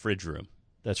 bathroom, fridge room.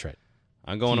 That's right.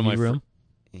 I'm going TV to my room.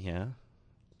 Yeah,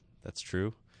 that's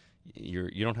true.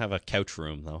 You don't have a couch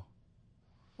room, though.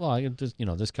 Well,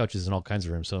 there's couches in all kinds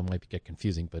of rooms, so it might get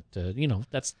confusing. But,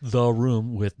 that's the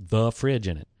room with the fridge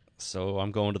in it. So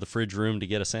I'm going to the fridge room to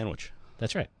get a sandwich.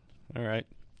 That's right. All right.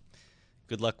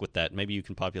 Good luck with that. Maybe you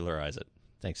can popularize it.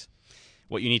 Thanks.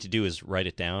 What you need to do is write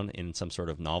it down in some sort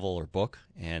of novel or book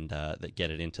and get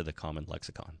it into the common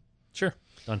lexicon. Sure.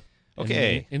 Done.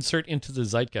 Okay. And insert into the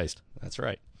zeitgeist. That's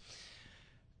right.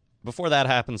 Before that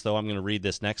happens, though, I'm going to read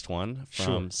this next one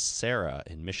from Sarah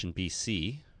in Mission,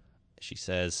 BC. She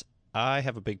says, I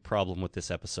have a big problem with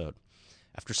this episode.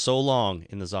 After so long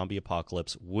in the zombie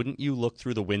apocalypse, wouldn't you look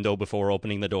through the window before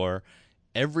opening the door?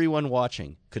 Everyone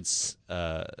watching could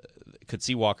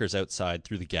see walkers outside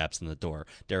through the gaps in the door.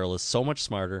 Daryl is so much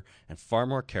smarter and far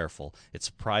more careful. It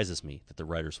surprises me that the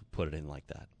writers would put it in like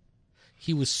that.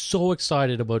 He was so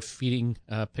excited about feeding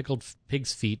pickled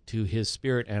pig's feet to his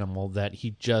spirit animal that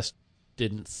he just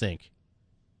didn't think.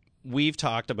 We've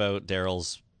talked about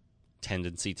Daryl's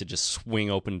tendency to just swing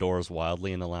open doors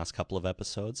wildly in the last couple of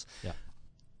episodes. Yeah.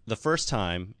 The first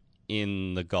time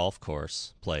in the golf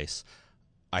course place,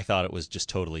 I thought it was just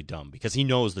totally dumb because he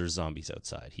knows there's zombies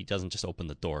outside. He doesn't just open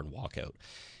the door and walk out.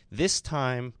 This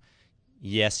time,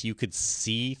 yes, you could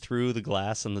see through the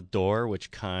glass on the door, which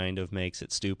kind of makes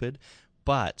it stupid.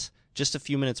 But just a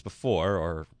few minutes before,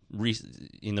 or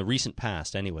in the recent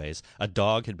past anyways, a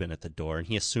dog had been at the door and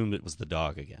he assumed it was the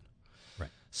dog again. Right.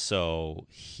 So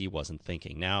he wasn't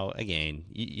thinking. Now, again,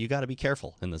 you got to be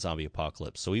careful in the zombie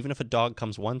apocalypse. So even if a dog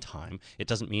comes one time, it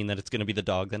doesn't mean that it's going to be the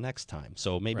dog the next time.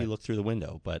 So maybe look through the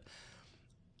window. But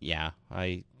yeah,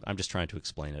 I'm just trying to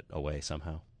explain it away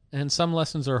somehow. and some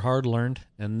lessons are hard learned,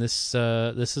 and this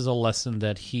is a lesson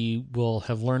that he will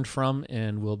have learned from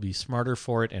and will be smarter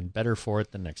for it and better for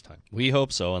it the next time. We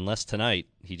hope so, unless tonight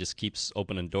he just keeps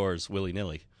opening doors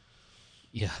willy-nilly.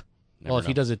 Yeah. Never Well, if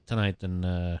he know. does it tonight,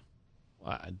 then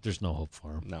there's no hope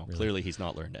for him. No, really. clearly he's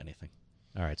not learned anything.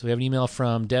 All right, so we have an email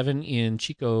from Devin in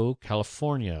Chico,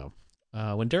 California.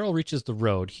 When Daryl reaches the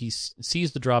road, he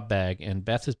sees the drop bag and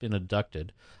Beth has been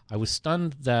abducted. I was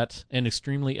stunned and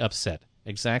extremely upset,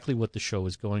 exactly what the show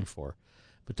is going for.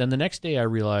 But then the next day I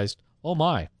realized, oh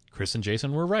my, Chris and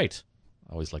Jason were right.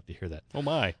 I always like to hear that. Oh,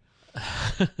 my.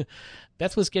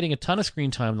 Beth was getting a ton of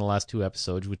screen time in the last 2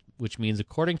 episodes, which means,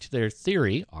 according to their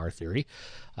theory, our theory,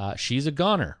 she's a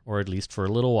goner, or at least for a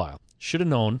little while. Should have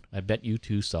known. I bet you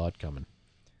two saw it coming.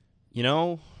 You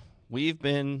know, we've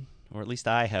been, or at least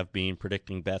I have been,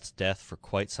 predicting Beth's death for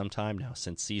quite some time now,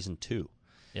 since season 2.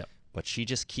 Yep. But she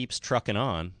just keeps trucking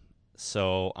on,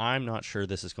 so I'm not sure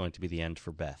this is going to be the end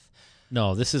for Beth.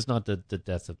 No, this is not the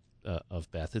death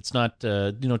of Beth. It's not,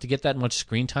 to get that much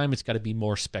screen time, it's got to be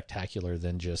more spectacular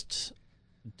than just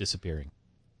disappearing.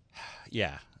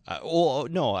 Yeah.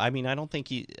 No, I mean, I don't think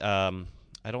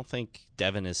I don't think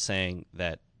Devin is saying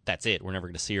that that's it. We're never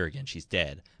going to see her again. She's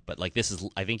dead. But like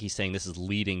I think he's saying this is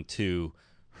leading to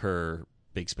her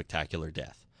big spectacular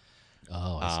death.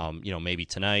 Oh, I see. Maybe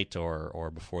tonight or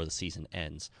before the season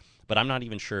ends. But I'm not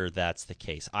even sure that's the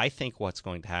case. I think what's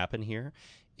going to happen here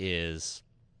is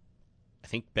I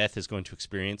think Beth is going to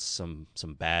experience some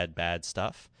bad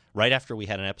stuff. Right after we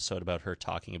had an episode about her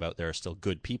talking about there are still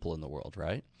good people in the world,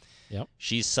 right? Yep.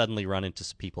 She's suddenly run into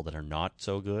some people that are not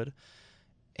so good,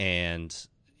 and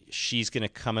she's going to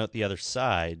come out the other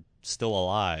side still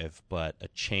alive, but a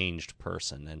changed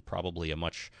person and probably a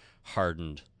much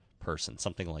hardened person,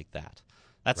 something like that.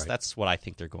 That's what I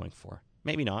think they're going for.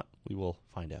 Maybe not. We will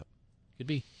find out. Could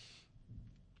be.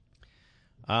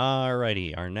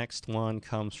 Alrighty, our next one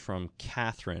comes from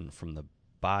Catherine from the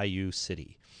Bayou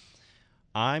City.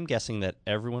 I'm guessing that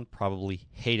everyone probably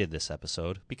hated this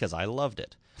episode because I loved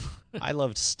it. I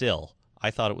loved Still.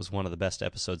 I thought it was one of the best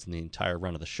episodes in the entire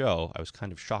run of the show. I was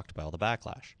kind of shocked by all the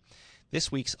backlash.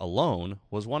 This week's Alone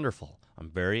was wonderful. I'm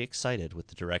very excited with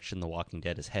the direction The Walking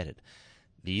Dead is headed.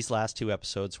 These last 2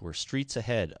 episodes were streets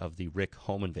ahead of the Rick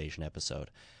home invasion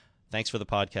episode. Thanks for the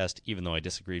podcast, even though I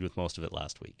disagreed with most of it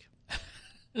last week.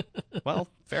 Well,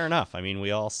 fair enough. I mean,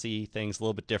 we all see things a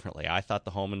little bit differently. I thought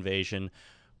the home invasion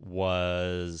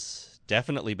was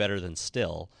definitely better than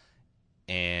Still,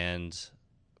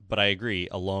 but I agree,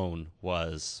 Alone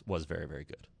was very, very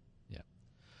good. Yeah.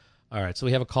 All right, so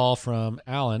we have a call from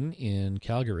Alan in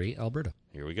Calgary, Alberta.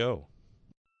 Here we go.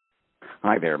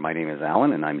 Hi there, my name is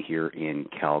Alan, and I'm here in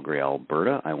Calgary,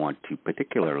 Alberta. I want to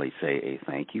particularly say a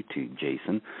thank you to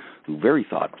Jason, who very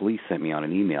thoughtfully sent me on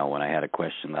an email when I had a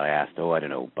question that I asked,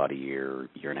 about a year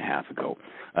and a half ago.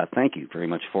 Thank you very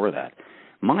much for that.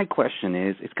 My question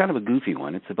is, it's kind of a goofy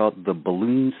one. It's about the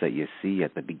balloons that you see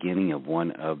at the beginning of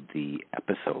one of the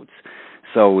episodes.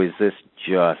 So is this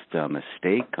just a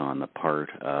mistake on the part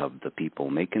of the people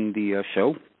making the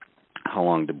show? How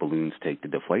long do balloons take to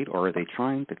deflate, or are they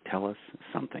trying to tell us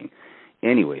something?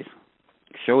 Anyways,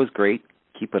 show is great.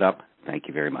 Keep it up. Thank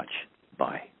you very much.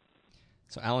 Bye.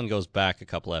 So Alan goes back a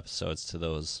couple episodes to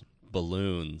those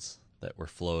balloons that were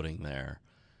floating there.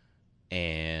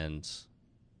 And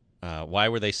why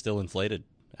were they still inflated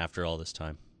after all this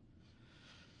time?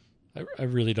 I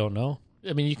really don't know.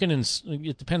 I mean, you can.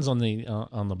 It depends on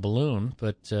the balloon,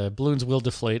 but balloons will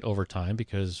deflate over time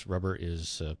because rubber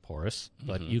is porous.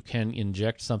 But you can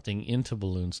inject something into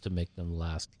balloons to make them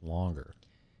last longer.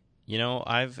 You know,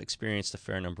 I've experienced a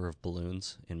fair number of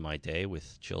balloons in my day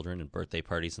with children and birthday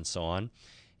parties and so on,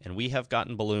 and we have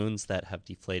gotten balloons that have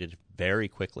deflated very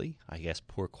quickly. I guess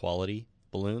poor quality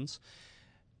balloons,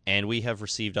 and we have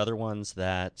received other ones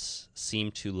that seem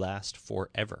to last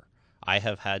forever. I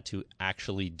have had to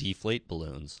actually deflate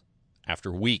balloons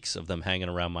after weeks of them hanging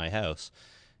around my house,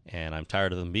 and I'm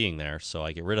tired of them being there, so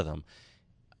I get rid of them.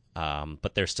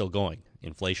 But they're still going,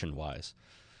 inflation-wise.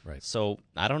 Right. So,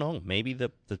 I don't know. Maybe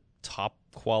the top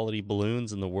quality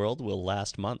balloons in the world will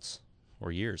last months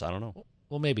or years. I don't know.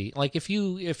 Well, maybe. Like if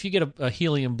you get a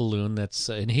helium balloon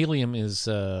and helium is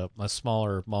a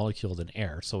smaller molecule than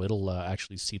air, so it'll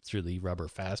actually seep through the rubber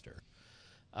faster.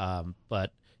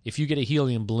 But if you get a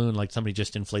helium balloon, like somebody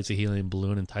just inflates a helium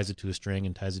balloon and ties it to a string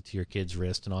and ties it to your kid's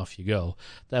wrist and off you go,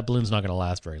 that balloon's not going to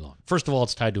last very long. First of all,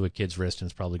 it's tied to a kid's wrist and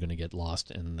it's probably going to get lost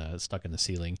and stuck in the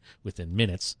ceiling within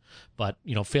minutes. But,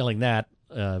 failing that,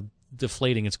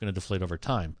 deflating, it's going to deflate over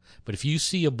time. But if you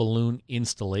see a balloon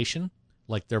installation,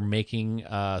 like they're making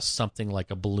something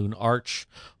like a balloon arch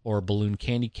or balloon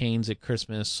candy canes at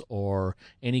Christmas or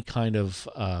any kind of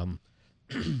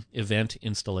event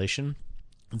installation,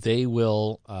 they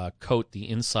will coat the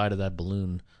inside of that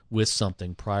balloon with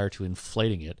something prior to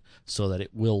inflating it so that it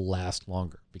will last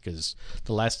longer. Because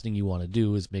the last thing you want to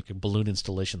do is make a balloon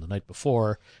installation the night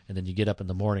before, and then you get up in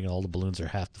the morning and all the balloons are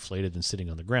half deflated and sitting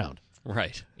on the ground.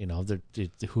 Right. You know,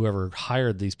 whoever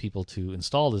hired these people to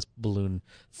install this balloon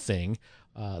thing,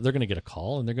 they're going to get a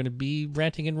call, and they're going to be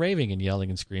ranting and raving and yelling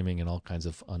and screaming and all kinds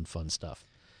of unfun stuff.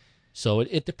 So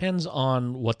it depends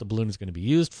on what the balloon is going to be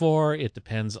used for. It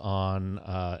depends on,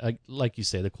 like you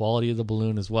say, the quality of the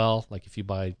balloon as well. Like if you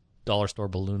buy dollar store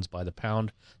balloons by the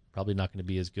pound, probably not going to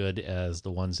be as good as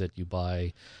the ones that you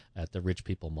buy at the rich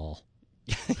people mall.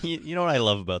 You know what I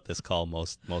love about this call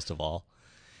most of all?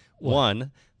 What?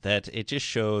 One, that it just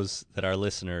shows that our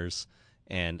listeners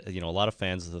and a lot of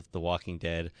fans of The Walking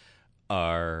Dead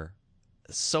are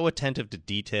so attentive to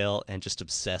detail and just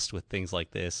obsessed with things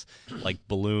like this, like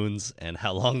balloons and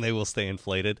how long they will stay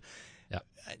inflated. Yeah.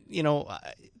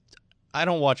 I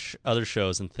don't watch other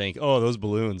shows and think, oh, those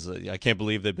balloons, I can't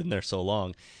believe they've been there so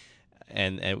long.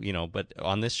 And but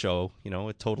on this show,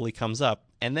 it totally comes up.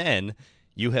 And then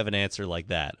you have an answer like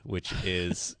that, which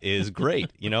is great,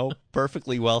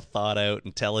 perfectly well thought out,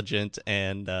 intelligent,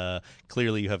 and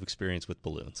clearly you have experience with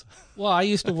balloons. Well, I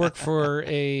used to work for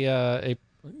a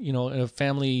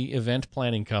family event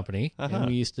planning company, and I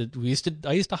used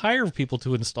to hire people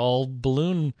to install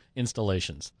balloon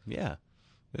installations. Yeah,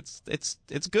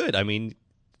 it's good. I mean,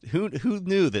 who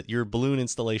knew that your balloon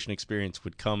installation experience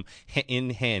would come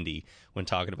in handy when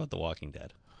talking about The Walking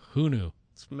Dead? Who knew?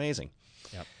 It's amazing.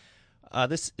 Yep.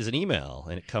 This is an email,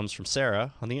 and it comes from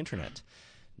Sarah on the internet.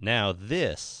 Now,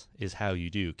 this is how you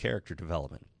do character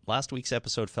development. Last week's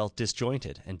episode felt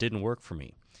disjointed and didn't work for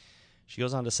me. She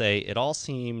goes on to say, it all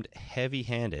seemed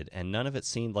heavy-handed, and none of it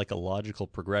seemed like a logical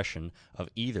progression of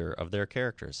either of their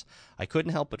characters. I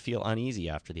couldn't help but feel uneasy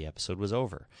after the episode was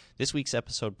over. This week's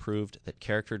episode proved that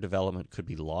character development could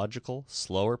be logical,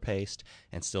 slower-paced,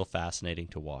 and still fascinating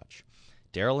to watch.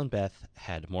 Daryl and Beth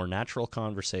had more natural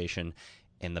conversation,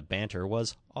 and the banter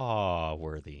was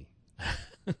awe-worthy.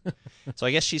 So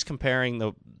I guess she's comparing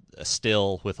the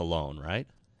still with alone, right?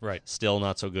 Right. Still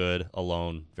not so good,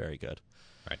 alone very good.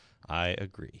 Right. I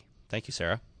agree. Thank you,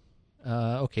 Sarah.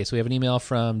 Okay, so we have an email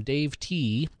from Dave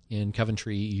T. in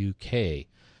Coventry, UK.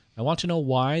 I want to know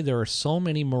why there are so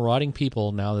many marauding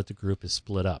people now that the group is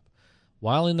split up.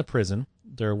 While in the prison,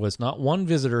 there was not one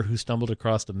visitor who stumbled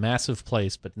across the massive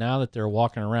place, but now that they're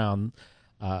walking around,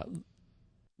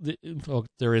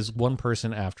 there is one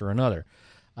person after another.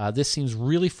 This seems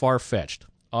really far-fetched.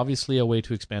 Obviously a way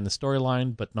to expand the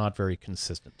storyline, but not very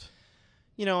consistent.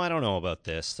 I don't know about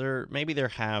this. Maybe there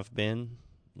have been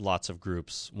lots of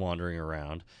groups wandering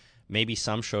around. Maybe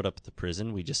some showed up at the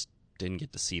prison. We just didn't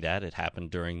get to see that. It happened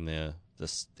during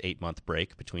this 8-month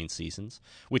break between seasons,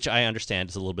 which I understand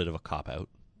is a little bit of a cop-out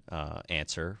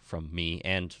answer from me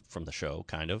and from the show,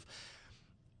 kind of.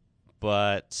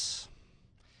 But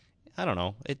I don't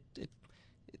know.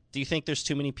 Do you think there's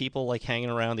too many people like hanging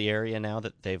around the area now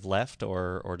that they've left,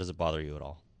 or does it bother you at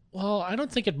all? Well, I don't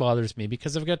think it bothers me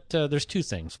because I've got there's two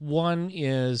things. One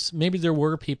is maybe there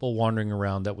were people wandering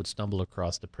around that would stumble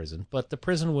across the prison, but the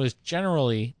prison was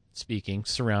generally speaking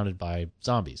surrounded by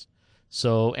zombies.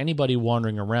 So anybody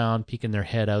wandering around, peeking their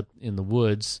head out in the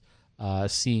woods,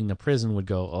 seeing the prison would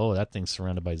go, "Oh, that thing's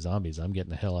surrounded by zombies. I'm getting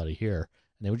the hell out of here,"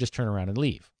 and they would just turn around and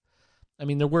leave. I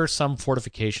mean, there were some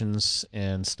fortifications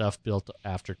and stuff built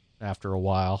after a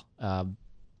while.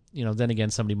 Then again,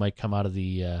 somebody might come out of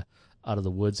the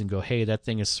woods and go, "Hey, that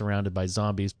thing is surrounded by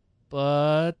zombies,"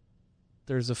 but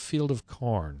there's a field of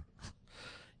corn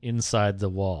inside the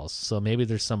walls, so maybe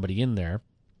there's somebody in there.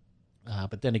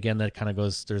 But then again, that kind of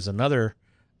goes. There's another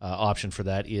option for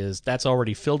that is that's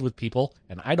already filled with people,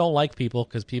 and I don't like people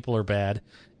because people are bad,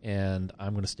 and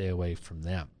I'm going to stay away from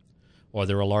them. Or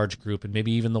they're a large group, and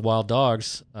maybe even the wild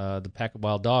dogs, the pack of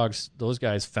wild dogs, those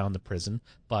guys found the prison,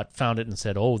 but found it and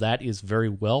said, "Oh, that is very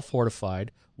well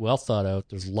fortified, well thought out.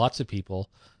 There's lots of people.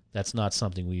 That's not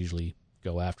something we usually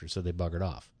go after," so they buggered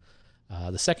off.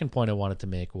 The second point I wanted to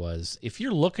make was if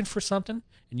you're looking for something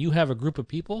and you have a group of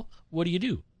people, what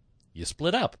do? You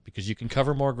split up because you can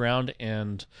cover more ground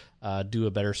and do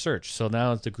a better search. So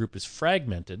now as the group is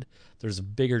fragmented, there's a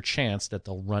bigger chance that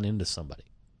they'll run into somebody.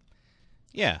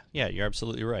 Yeah, you're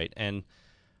absolutely right. And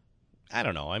I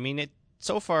don't know. I mean,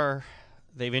 so far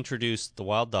they've introduced the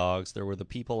wild dogs. There were the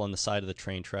people on the side of the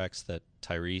train tracks that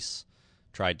Tyrese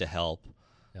tried to help.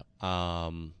 Yep.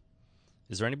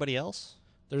 Is there anybody else?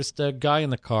 There's the guy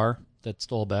in the car that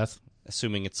stole Beth.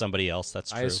 Assuming it's somebody else,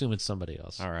 that's true. I assume it's somebody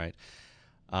else. All right.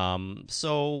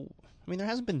 So, I mean, there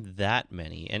hasn't been that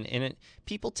many, and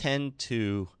people tend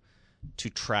to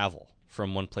travel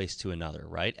from one place to another,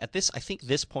 right? I think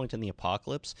this point in the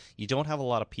apocalypse, you don't have a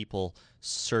lot of people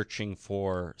searching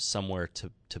for somewhere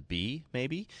to be,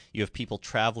 maybe. You have people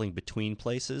traveling between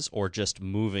places or just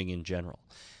moving in general.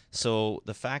 So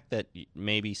the fact that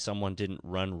maybe someone didn't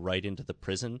run right into the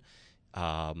prison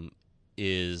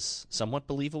is somewhat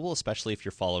believable, especially if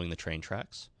you're following the train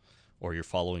tracks or you're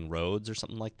following roads or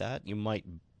something like that. You might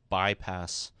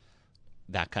bypass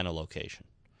that kind of location.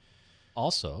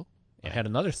 Also, I had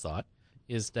another thought,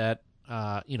 is that,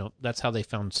 that's how they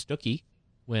found Stookie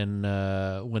when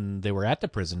they were at the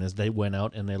prison, is they went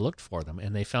out and they looked for them,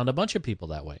 and they found a bunch of people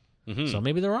that way. Mm-hmm. So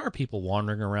maybe there are people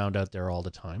wandering around out there all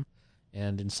the time,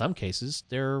 and in some cases,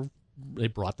 they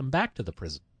brought them back to the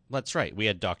prison. That's right. We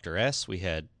had Dr. S, we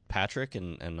had Patrick,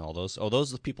 and all those. Oh,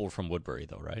 those are the people from Woodbury,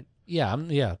 though, right? Yeah.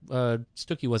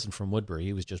 Stookie wasn't from Woodbury.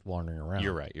 He was just wandering around.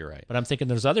 You're right. But I'm thinking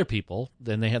there's other people.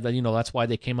 Then they had that, that's why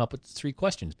they came up with the 3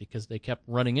 questions, because they kept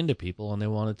running into people and they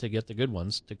wanted to get the good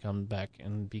ones to come back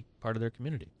and be part of their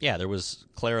community. Yeah, there was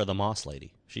Clara the Moss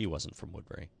Lady. She wasn't from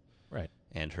Woodbury. Right.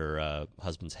 And her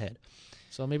husband's head.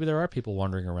 So maybe there are people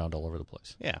wandering around all over the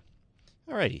place. Yeah.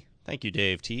 Alrighty. Thank you,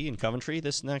 Dave T. in Coventry.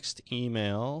 This next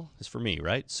email is for me,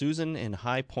 right? Susan in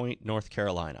High Point, North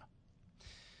Carolina.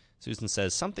 Susan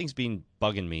says, something's been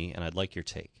bugging me, and I'd like your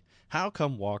take. How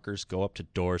come walkers go up to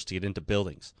doors to get into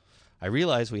buildings? I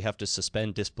realize we have to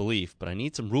suspend disbelief, but I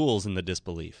need some rules in the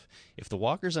disbelief. If the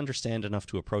walkers understand enough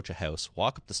to approach a house,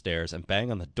 walk up the stairs, and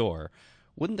bang on the door,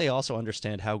 wouldn't they also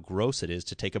understand how gross it is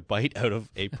to take a bite out of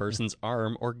a person's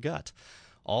arm or gut?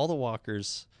 All the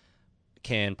walkers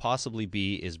can possibly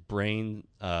be is a brain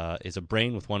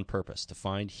with one purpose: to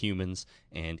find humans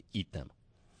and eat them.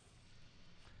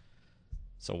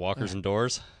 So walkers and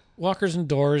doors? Walkers and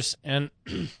doors, and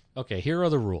okay, here are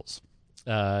the rules.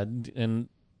 And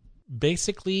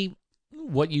basically,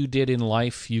 what you did in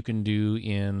life, you can do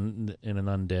in an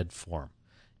undead form.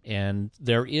 And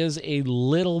there is a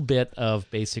little bit of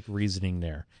basic reasoning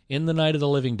there. In the Night of the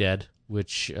Living Dead,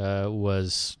 which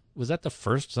was that the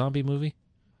first zombie movie?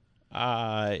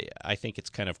 I think it's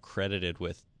kind of credited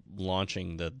with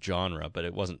launching the genre, but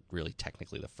it wasn't really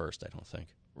technically the first, I don't think.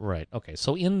 Right. Okay.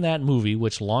 So in that movie,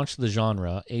 which launched the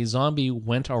genre, a zombie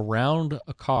went around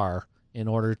a car in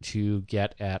order to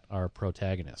get at our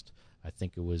protagonist. I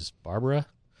think it was Barbara.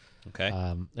 Okay.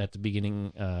 At the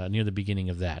beginning, near the beginning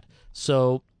of that.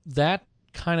 So that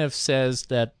kind of says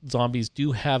that zombies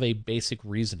do have a basic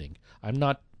reasoning. I'm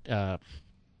not.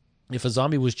 If a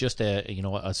zombie was just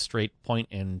a straight point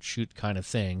and shoot kind of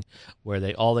thing,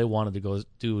 where all they wanted to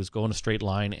do was go in a straight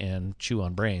line and chew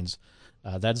on brains,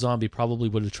 that zombie probably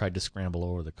would have tried to scramble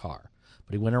over the car.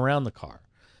 But he went around the car.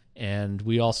 And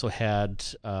we also had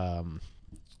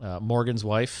Morgan's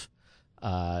wife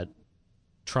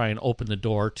try and open the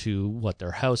door to what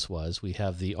their house was. We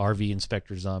have the RV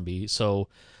inspector zombie. So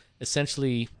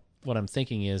essentially what I'm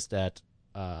thinking is that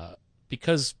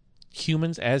because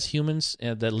humans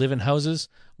that live in houses,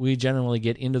 we generally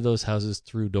get into those houses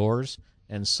through doors.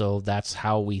 And so that's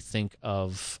how we think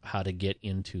of how to get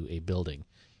into a building,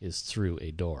 is through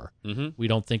a door. Mm-hmm. We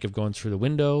don't think of going through the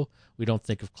window. We don't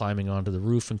think of climbing onto the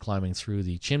roof and climbing through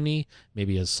the chimney.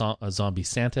 Maybe a zombie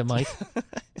Santa might.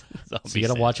 So you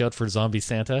got to watch out for zombie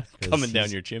Santa. Coming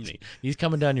down your chimney. He's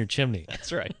coming down your chimney.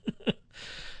 That's right.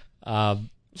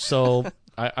 So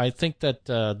I think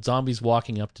that zombies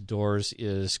walking up to doors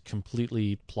is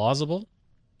completely plausible.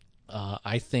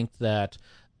 I think that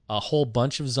a whole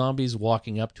bunch of zombies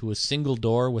walking up to a single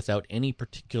door without any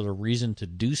particular reason to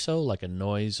do so, like a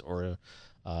noise or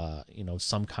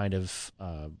some kind of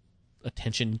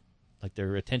attention, like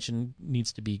their attention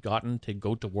needs to be gotten to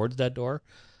go towards that door.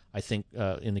 I think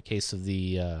in the case of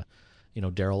the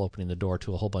Daryl opening the door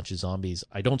to a whole bunch of zombies,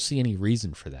 I don't see any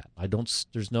reason for that.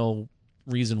 There's no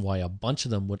reason why a bunch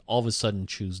of them would all of a sudden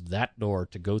choose that door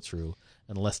to go through,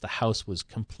 unless the house was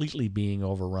completely being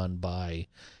overrun by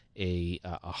a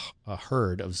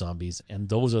herd of zombies, and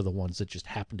those are the ones that just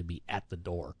happen to be at the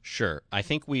door. Sure. I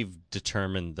think we've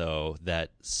determined, though,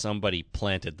 that somebody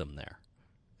planted them there.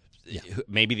 Yeah.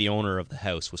 Maybe the owner of the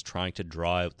house was trying to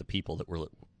draw out the people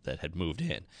that had moved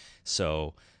in,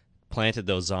 so planted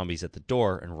those zombies at the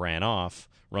door and ran off,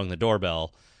 rung the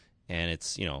doorbell, and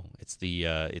it's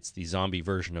the zombie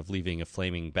version of leaving a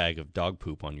flaming bag of dog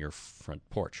poop on your front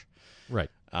porch. Right.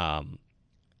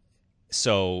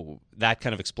 So that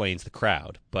kind of explains the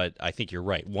crowd, but I think you're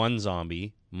right. One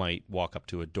zombie might walk up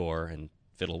to a door and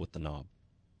fiddle with the knob,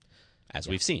 as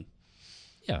we've seen.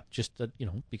 Yeah, just that,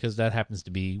 because that happens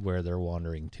to be where they're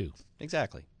wandering to.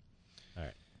 Exactly. All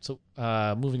right. So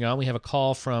moving on, we have a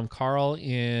call from Carl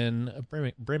in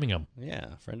Birmingham.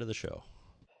 Yeah, friend of the show.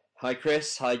 Hi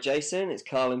Chris, hi Jason, it's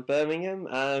Carl in Birmingham.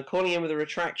 Calling in with a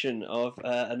retraction of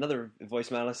another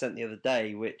voicemail I sent the other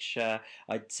day, which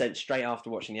I sent straight after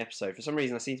watching the episode. For some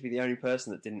reason I seem to be the only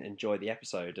person that didn't enjoy the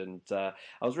episode, and I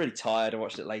was really tired. I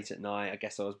watched it late at night. I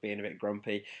guess I was being a bit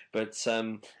grumpy, but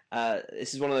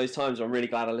this is one of those times where I'm really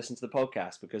glad I listened to the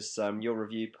podcast, because your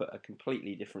review put a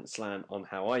completely different slant on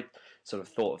how I sort of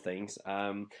thought of things,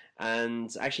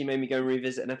 and actually made me go and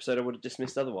revisit an episode I would have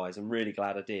dismissed otherwise. I'm really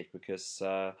glad I did, because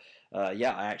I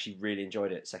actually really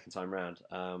enjoyed it second time round.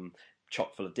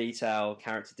 Chock full of detail,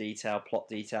 character detail, plot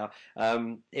detail.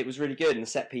 It was really good, and the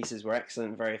set pieces were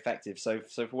excellent, very effective. So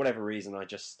for whatever reason, I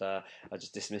just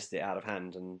dismissed it out of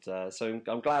hand, and so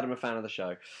I'm glad I'm a fan of the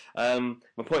show.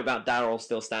 My point about Daryl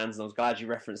still stands, and I was glad you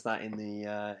referenced that in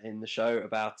the show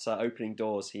about opening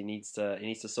doors. He needs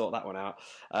to sort that one out.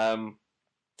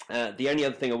 The only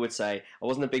other thing I would say, I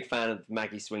wasn't a big fan of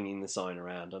Maggie swinging the sign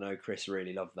around. I know Chris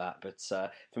really loved that, but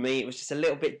for me it was just a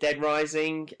little bit Dead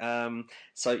Rising.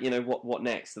 So what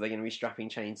next? Are they going to be strapping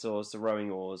chainsaws to rowing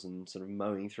oars and sort of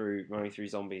mowing through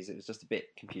zombies? It was just a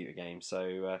bit computer game.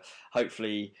 So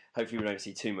hopefully we don't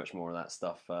see too much more of that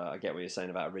stuff. I get what you're saying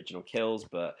about original kills,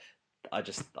 but I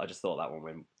just thought that one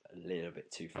went a little bit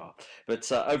too far.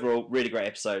 But overall, really great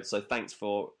episode. So thanks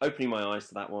for opening my eyes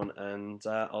to that one, and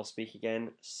I'll speak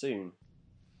again soon.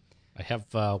 I have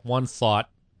one thought.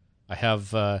 I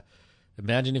have,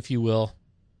 imagine if you will,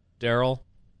 Daryl,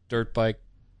 dirt bike,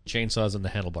 chainsaws, and the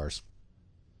handlebars.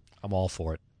 I'm all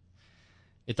for it.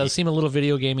 It does seem a little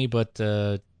video gamey, but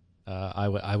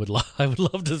I would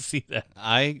love to see that.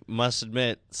 I must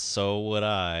admit, so would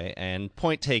I. And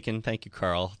point taken, thank you,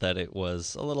 Carl, that it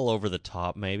was a little over the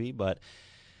top, maybe, but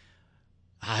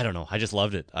I don't know. I just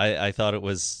loved it. I thought it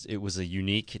was a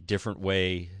unique, different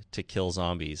way to kill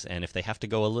zombies. And if they have to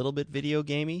go a little bit video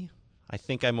gamey, I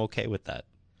think I'm okay with that.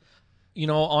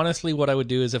 Honestly, what I would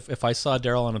do is if I saw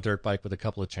Daryl on a dirt bike with a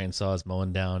couple of chainsaws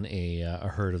mowing down a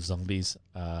herd of zombies,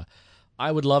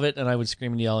 I would love it, and I would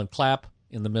scream and yell and clap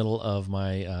in the middle of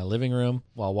my living room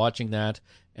while watching that,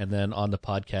 and then on the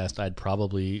podcast, I'd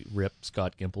probably rip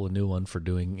Scott Gimple a new one for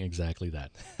doing exactly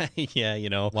that. Yeah,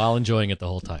 while enjoying it the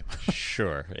whole time.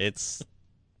 Sure, it's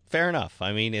fair enough.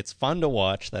 I mean, it's fun to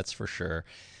watch, that's for sure,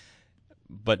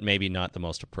 but maybe not the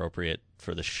most appropriate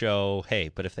for the show. Hey,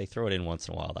 but if they throw it in once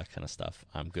in a while, that kind of stuff,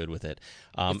 I'm good with it.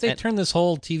 If they turn this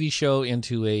whole TV show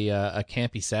into a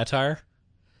campy satire,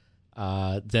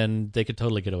 then they could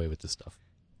totally get away with this stuff.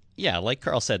 Yeah, like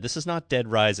Carl said, this is not Dead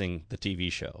Rising, the TV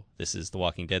show. This is The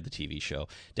Walking Dead, the TV show.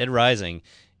 Dead Rising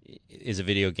is a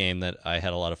video game that I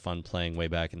had a lot of fun playing way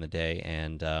back in the day,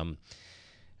 and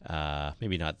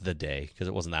maybe not the day, because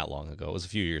it wasn't that long ago. It was a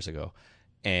few years ago.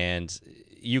 And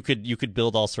you could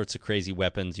build all sorts of crazy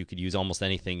weapons. You could use almost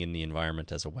anything in the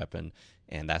environment as a weapon,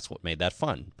 and that's what made that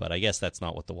fun. But I guess that's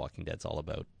not what The Walking Dead's all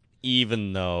about,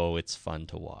 even though it's fun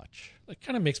to watch. It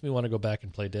kind of makes me want to go back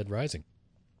and play Dead Rising.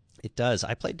 It does.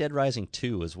 I played Dead Rising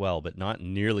 2 as well, but not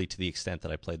nearly to the extent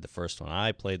that I played the first one.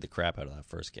 I played the crap out of that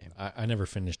first game. I never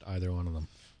finished either one of them.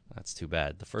 That's too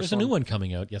bad. There's a new one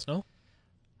coming out, yes, no?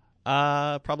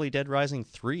 Probably Dead Rising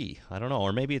 3. I don't know.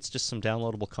 Or maybe it's just some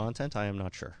downloadable content. I am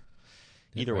not sure.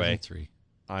 Either way, 3.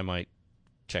 I might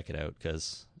check it out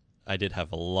because I did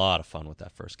have a lot of fun with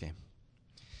that first game.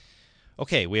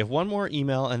 Okay, we have one more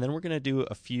email, and then we're going to do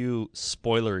a few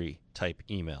spoilery type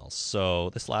emails.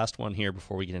 So this last one here,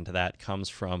 before we get into that, comes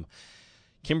from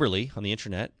Kimberly on the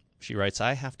internet. She writes,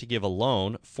 I have to give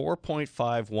Alone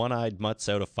 4.5 one-eyed mutts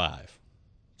out of 5.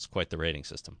 It's quite the rating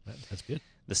system. That's good.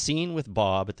 The scene with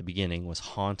Bob at the beginning was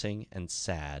haunting and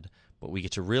sad, but we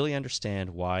get to really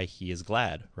understand why he is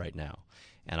glad right now.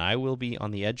 And I will be on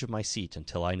the edge of my seat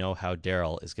until I know how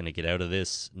Daryl is going to get out of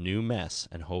this new mess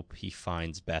and hope he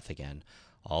finds Beth again,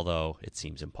 although it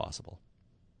seems impossible.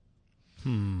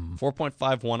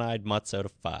 4.5 one-eyed mutts out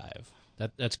of 5.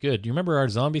 That's good. Do you remember our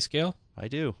zombie scale? I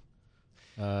do.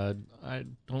 I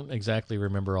don't exactly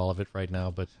remember all of it right now,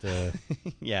 but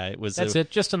yeah, it was. That's it.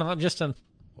 Just an podcast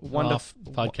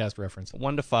reference.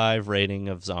 1 to 5 rating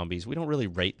of zombies. We don't really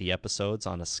rate the episodes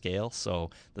on a scale,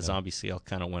 so the zombie scale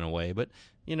kind of went away. But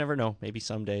you never know. Maybe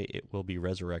someday it will be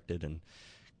resurrected and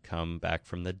come back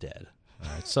from the dead. All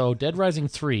right. So Dead Rising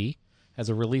 3 has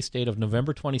a release date of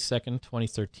November 22nd,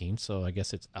 2013. So I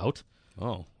guess it's out.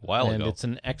 Oh, a while ago. And it's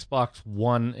an Xbox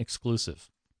One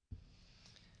exclusive.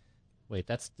 Wait,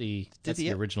 that's the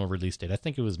original release date. I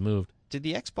think it was moved. Did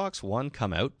the Xbox One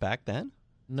come out back then?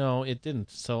 No, it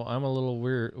didn't. So I'm a little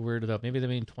weirded up. Maybe they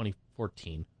mean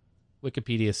 2014.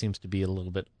 Wikipedia seems to be a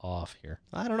little bit off here.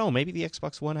 I don't know. Maybe the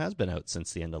Xbox One has been out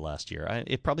since the end of last year.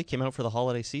 It probably came out for the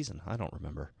holiday season. I don't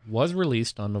remember. Was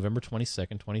released on November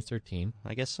 22nd, 2013,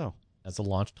 I guess so. as a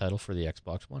launch title for the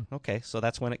Xbox One. Okay, so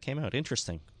that's when it came out.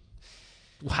 Interesting.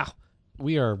 Wow.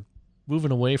 We are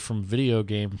moving away from video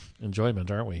game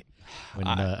enjoyment, aren't we? When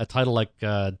a title like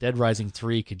Dead Rising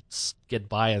 3 could get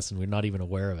by us and we're not even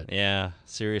aware of it. Yeah,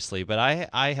 seriously. But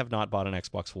I have not bought an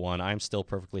Xbox One. I'm still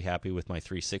perfectly happy with my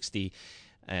 360.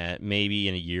 Maybe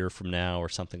in a year from now or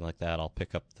something like that, I'll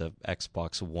pick up the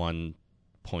Xbox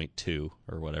 1.2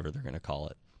 or whatever they're going to call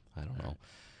it. I don't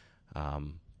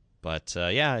know. But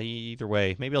yeah, either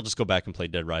way, maybe I'll just go back and play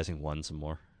Dead Rising 1 some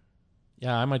more.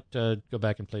 Yeah, I might go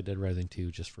back and play Dead Rising 2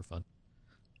 just for fun.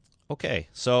 Okay,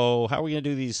 so how are we going to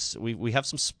do these? We have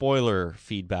some spoiler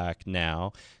feedback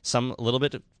now. A little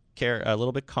bit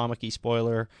comic-y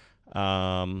spoiler.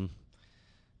 I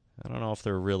don't know if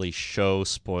they're really show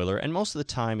spoiler, and most of the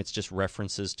time it's just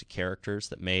references to characters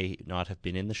that may not have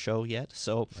been in the show yet.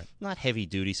 So not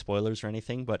heavy-duty spoilers or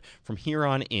anything, but from here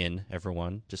on in,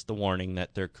 everyone, just the warning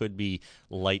that there could be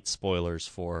light spoilers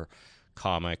for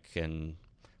comic and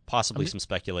possibly some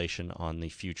speculation on the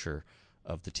future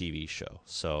of the TV show.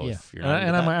 So if you're not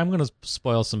I'm going to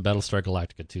spoil some Battlestar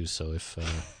Galactica too. So if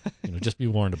just be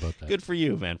warned about that. Good for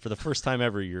you, man. For the first time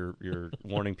ever, you're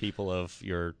warning people of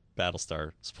your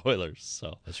Battlestar spoilers.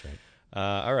 So that's right.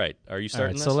 All right, are you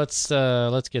starting? All right, so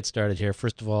let's get started here.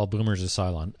 First of all, Boomers of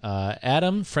Cylon.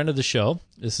 Adam, friend of the show.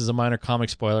 This is a minor comic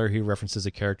spoiler. He references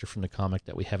a character from the comic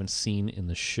that we haven't seen in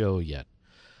the show yet.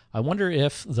 I wonder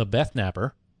if the Beth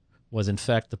Napper was in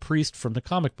fact the priest from the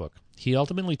comic book. He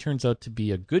ultimately turns out to be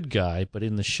a good guy, but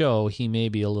in the show, he may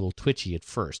be a little twitchy at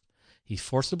first. He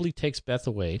forcibly takes Beth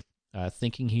away,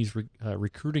 thinking he's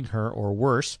recruiting her, or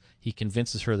worse, he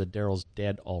convinces her that Daryl's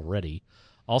dead already.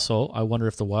 Also, I wonder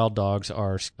if the Wild Dogs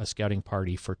are a scouting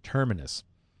party for Terminus.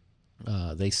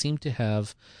 They seem to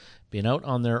have been out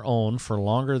on their own for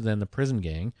longer than the prison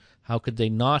gang. How could they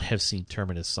not have seen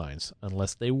Terminus signs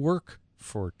unless they work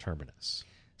for Terminus?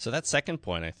 So that second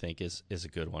point, I think, is a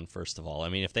good one, first of all. I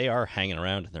mean, if they are hanging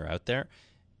around and they're out there,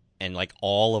 and like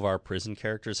all of our prison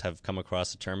characters have come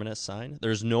across a Terminus sign,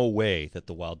 there's no way that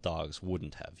the Wild Dogs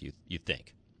wouldn't have, you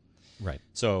think. Right.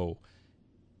 So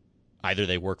either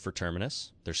they work for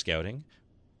Terminus, they're scouting,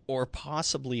 or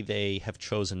possibly they have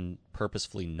chosen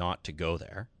purposefully not to go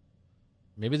there.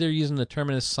 Maybe they're using the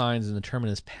Terminus signs and the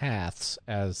Terminus paths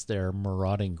as their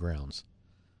marauding grounds.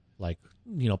 Like,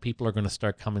 people are going to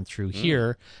start coming through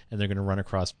here, and they're going to run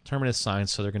across Terminus signs,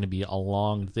 so they're going to be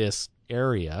along this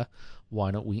area.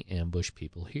 Why don't we ambush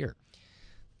people here?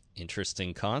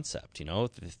 Interesting concept,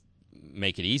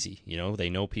 make it easy.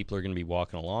 They know people are going to be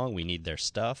walking along. We need their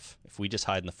stuff. If we just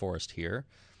hide in the forest here,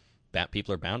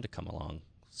 people are bound to come along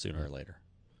sooner or later.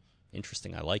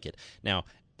 Interesting. I like it. Now,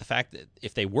 the fact that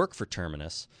if they work for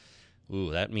Terminus,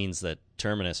 that means that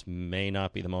Terminus may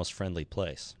not be the most friendly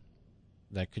place.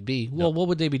 That could be. Well, what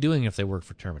would they be doing if they work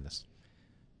for Terminus?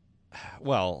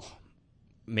 Well,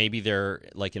 maybe they're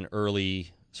like an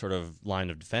early sort of line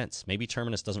of defense. Maybe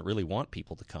Terminus doesn't really want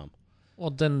people to come.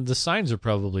 Well, then the signs are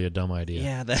probably a dumb idea.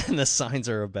 Yeah, then the signs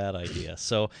are a bad idea.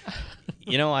 So,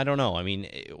 I don't know. I mean,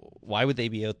 why would they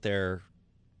be out there?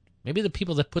 Maybe the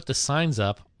people that put the signs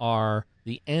up are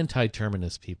the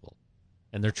anti-Terminus people,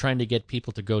 and they're trying to get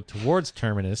people to go towards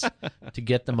Terminus to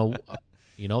get them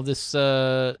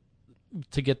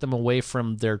to get them away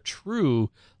from their true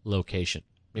location.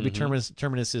 Maybe Terminus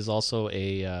is also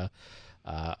a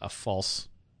false,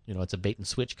 it's a bait and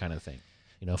switch kind of thing.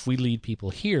 If we lead people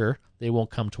here, they won't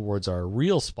come towards our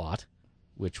real spot,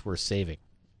 which we're saving.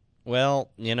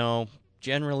 Well,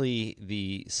 generally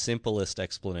the simplest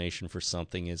explanation for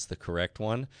something is the correct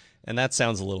one, and that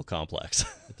sounds a little complex.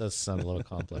 It does sound a little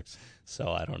complex. So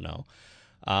I don't know.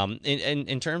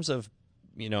 In terms of,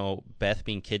 Beth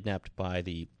being kidnapped by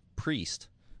the priest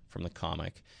from the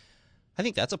comic, I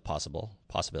think that's a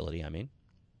possibility. I mean,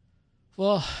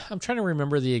 well, I'm trying to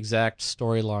remember the exact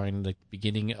storyline, the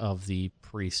beginning of the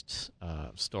priest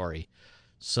story.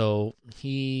 So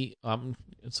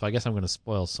so I guess I'm going to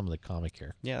spoil some of the comic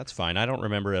here. Yeah, that's fine. I don't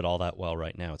remember it all that well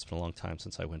right now. It's been a long time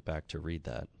since I went back to read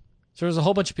that. So there's a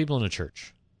whole bunch of people in a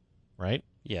church, right?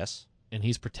 Yes. And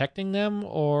he's protecting them,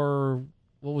 or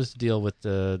what was the deal with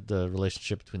the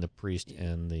relationship between the priest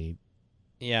and the...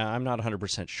 Yeah, I'm not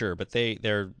 100% sure, but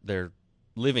they're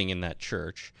living in that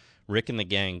church. Rick and the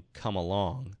gang come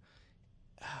along,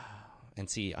 and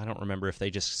see, I don't remember if they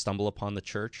just stumble upon the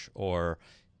church or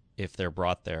if they're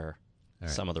brought there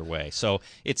some other way. So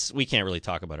we can't really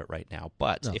talk about it right now.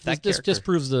 But No, if that this character, just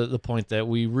proves the point that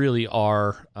we really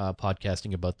are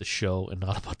podcasting about the show and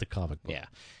not about the comic book. yeah,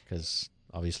 Because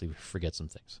obviously we forget some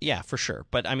things. yeah, for sure.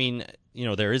 But I mean,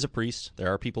 there is a priest.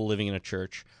 There are people living in a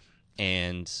church,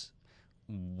 and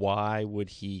why would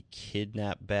he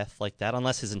kidnap Beth like that?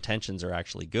 Unless his intentions are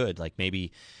actually good. Like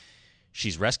maybe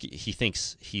he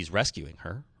thinks he's rescuing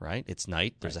her, right? It's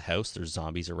night. There's a house. There's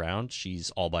zombies around.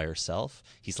 She's all by herself.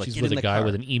 He's like, She's get with in a the guy car.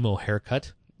 with an emo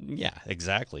haircut. Yeah,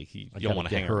 exactly. You I don't gotta want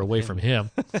to get hang her around away with from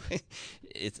him.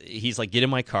 He's like, get in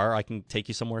my car. I can take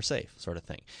you somewhere safe, sort of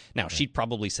thing. Now, she'd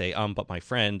probably say, but my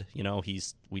friend,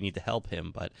 we need to help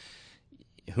him. But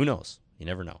who knows? You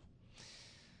never know.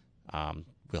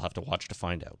 We'll have to watch to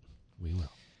find out. We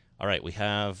will. All right, we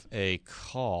have a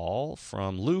call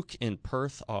from Luke in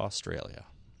Perth, Australia.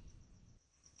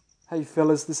 Hey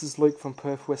fellas, this is Luke from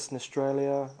Perth, Western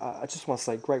Australia. I just want to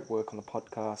say great work on the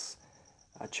podcast.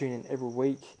 I tune in every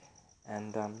week,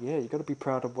 and you've got to be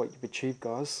proud of what you've achieved,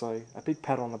 guys, so a big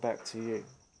pat on the back to you.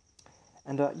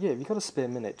 And if you've got a spare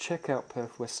minute, check out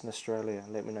Perth, Western Australia,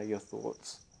 and let me know your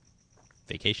thoughts.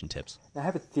 Vacation tips. Now, I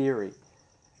have a theory.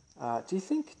 Do you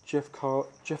think Jeff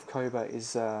Kober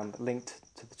is linked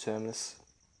to the Terminus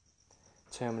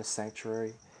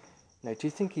Sanctuary? Do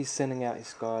you think he's sending out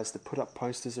his guys to put up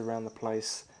posters around the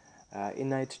place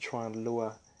in aid to try and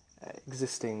lure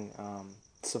existing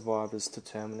survivors to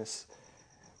Terminus?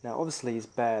 Now, obviously he's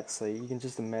bad, so you can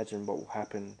just imagine what will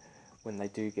happen when they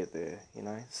do get there,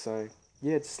 So,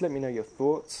 just let me know your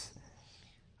thoughts.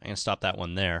 I'm going to stop that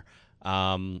one there.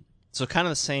 So kind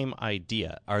of the same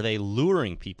idea. Are they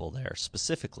luring people there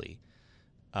specifically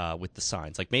with the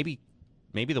signs? Like maybe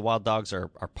the wild dogs are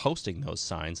posting those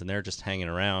signs and they're just hanging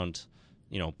around,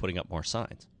 putting up more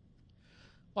signs.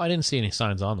 Well, I didn't see any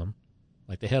signs on them.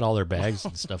 Like they had all their bags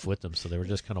and stuff with them, so they were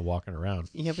just kind of walking around.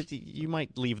 Yeah, but you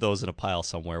might leave those in a pile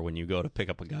somewhere when you go to pick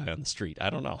up a guy on the street. I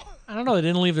don't know. I don't know. They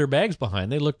didn't leave their bags behind.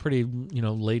 They looked pretty,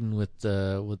 laden with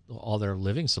all their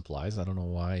living supplies. I don't know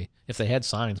why. If they had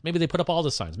signs, maybe they put up all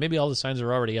the signs. Maybe all the signs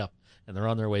are already up, and they're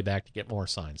on their way back to get more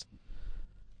signs.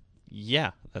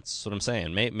 Yeah, that's what I'm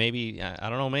saying. Maybe I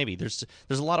don't know. Maybe there's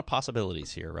a lot of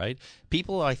possibilities here, right?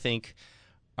 People, I think,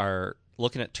 are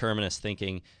looking at Terminus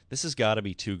thinking, this has got to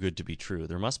be too good to be true.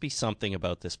 There must be something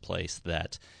about this place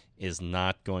that is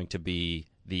not going to be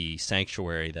the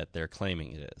sanctuary that they're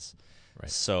claiming it is. Right.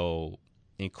 So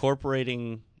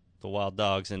incorporating the wild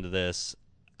dogs into this,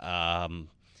 that's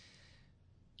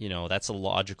a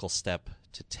logical step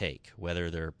to take.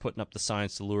 Whether they're putting up the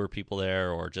signs to lure people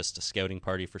there or just a scouting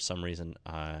party for some reason,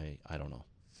 I don't know.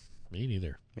 Me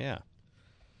neither. Yeah.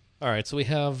 All right, so we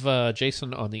have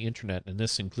Jason on the internet, and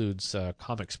this includes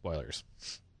comic spoilers.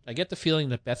 I get the feeling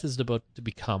that Beth is about to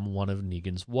become one of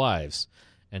Negan's wives,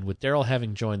 and with Daryl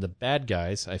having joined the bad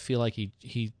guys, I feel like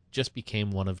he just became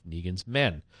one of Negan's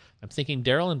men. I'm thinking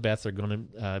Daryl and Beth are going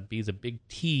to be the big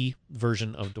T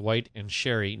version of Dwight and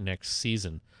Sherry next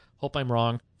season. Hope I'm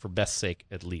wrong, for Beth's sake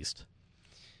at least.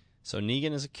 So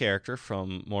Negan is a character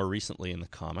from more recently in the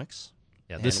comics.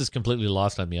 Yeah, this is completely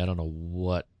lost on me. I don't know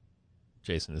what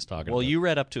Jason is talking about. Well, you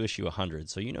read up to issue 100,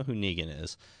 so you know who Negan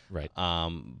is. Right.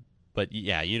 But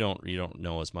yeah, you don't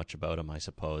know as much about him, I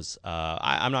suppose.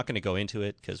 I'm not going to go into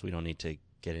it because we don't need to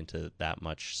get into that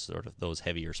much sort of those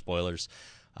heavier spoilers.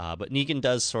 But Negan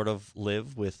does sort of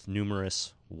live with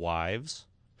numerous wives,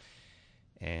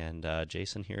 and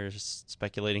Jason here is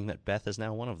speculating that Beth is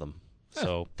now one of them.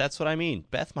 So that's what I mean.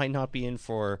 Beth might not be in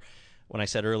for. When I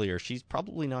said earlier, she's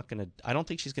probably not going to. I don't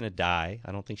think she's going to die.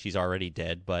 I don't think she's already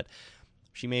dead, but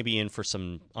she may be in for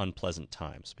some unpleasant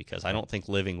times because I don't think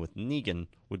living with Negan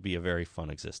would be a very fun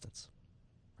existence.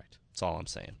 Right. That's all I'm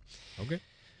saying. Okay.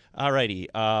 All righty.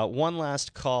 One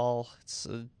last call. It's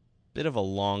a bit of a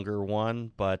longer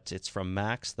one, but it's from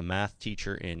Max, the math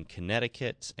teacher in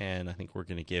Connecticut, and I think we're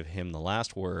going to give him the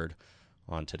last word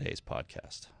on today's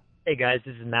podcast. Hey guys,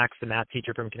 this is Max, the math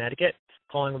teacher from Connecticut,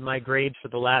 calling with my grades for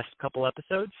the last couple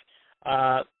episodes.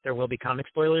 There will be comic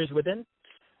spoilers within.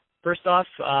 First off,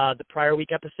 the prior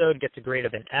week episode gets a grade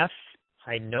of an F.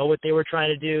 I know what they were trying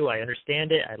to do. I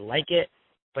understand it. I like it.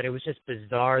 But it was just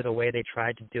bizarre the way they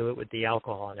tried to do it with the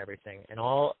alcohol and everything. And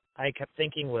all I kept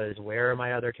thinking was, where are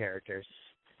my other characters?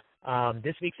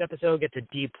 This week's episode gets a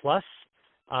D+.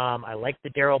 I like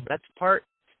the Daryl Betts part.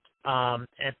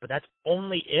 But that's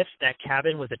only if that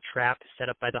cabin was a trap set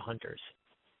up by the hunters.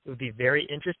 It would be very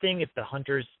interesting if the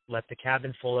hunters left the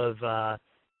cabin full of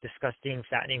disgusting,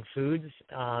 fattening foods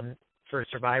for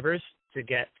survivors to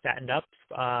get fattened up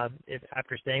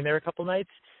after staying there a couple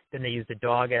nights. Then they used the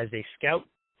dog as a scout.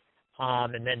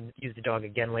 and then use the dog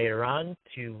again later on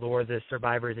to lure the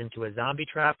survivors into a zombie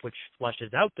trap, which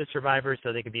flushes out the survivors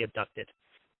so they could be abducted.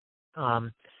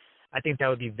 I think that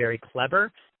would be very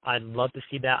clever. I'd love to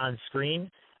see that on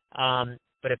screen.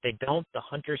 But if they don't, the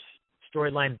Hunter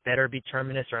storyline better be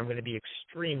Terminus, or I'm going to be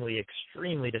extremely,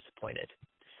 extremely disappointed.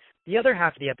 The other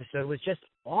half of the episode was just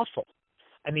awful.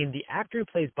 I mean, the actor who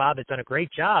plays Bob has done a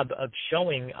great job of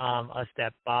showing us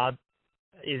that Bob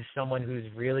is someone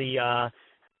who's really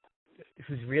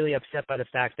upset by the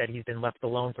fact that he's been left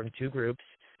alone from two groups.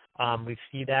 We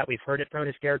see that. We've heard it from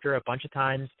his character a bunch of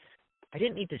times. I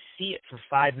didn't need to see it for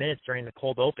 5 minutes during the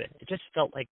cold open. It just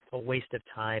felt like a waste of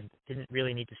time. Didn't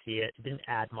really need to see it. It didn't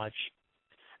add much.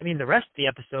 I mean, the rest of the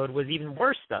episode was even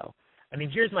worse, though. I mean,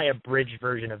 here's my abridged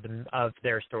version of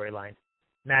their storyline.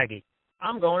 Maggie,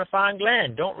 I'm going to find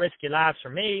Glenn. Don't risk your lives for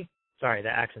me. Sorry,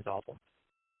 that accent's awful.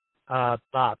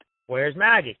 Bob, where's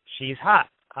Maggie? She's hot.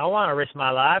 I want to risk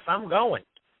my life. I'm going.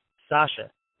 Sasha,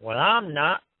 well, I'm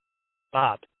not.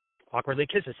 Bob, awkwardly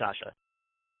kisses Sasha.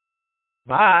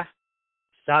 Bye.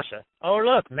 Sasha, oh,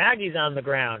 look, Maggie's on the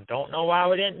ground. Don't know why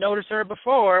we didn't notice her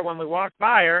before when we walked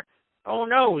by her. Oh,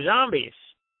 no, zombies.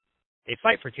 They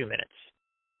fight for 2 minutes.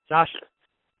 Sasha,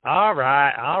 all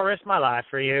right, I'll risk my life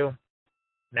for you.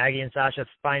 Maggie and Sasha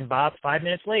find Bob 5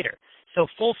 minutes later. So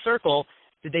full circle,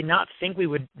 did they not think we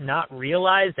would not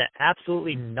realize that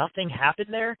absolutely nothing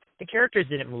happened there? The characters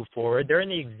didn't move forward. They're in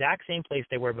the exact same place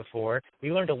they were before.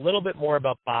 We learned a little bit more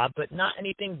about Bob, but not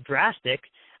anything drastic.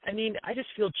 I mean, I just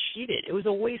feel cheated. It was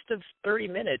a waste of 30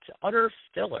 minutes, utter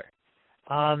filler.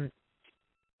 I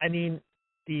mean,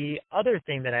 the other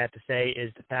thing that I have to say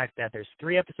is the fact that there's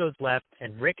 3 episodes left,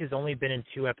 and Rick has only been in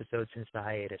 2 episodes since the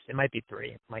hiatus. It might be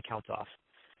 3. My count's off.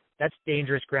 That's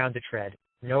dangerous ground to tread.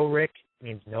 No Rick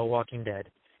means no Walking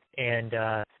Dead. And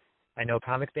I know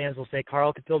comic fans will say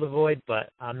Carl could fill the void,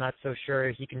 but I'm not so sure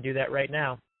he can do that right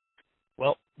now.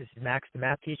 Well, this is Max, the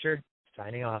math teacher,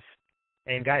 signing off.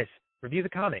 And guys, review the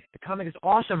comic. The comic is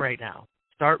awesome right now.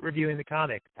 Start reviewing the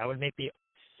comic. That would make me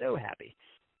so happy.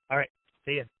 All right,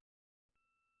 see ya.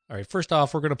 All right, first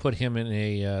off, we're going to put him in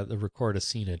the record a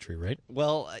scene entry, right?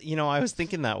 Well, you know, I was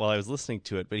thinking that while I was listening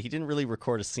to it, but he didn't really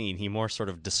record a scene. He more sort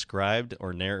of described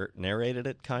or narrated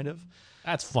it, kind of.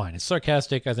 That's fine. It's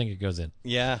sarcastic. I think it goes in.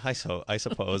 Yeah, I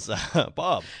suppose.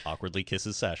 Bob awkwardly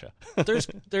kisses Sasha. There's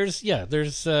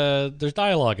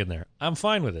dialogue in there. I'm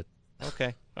fine with it.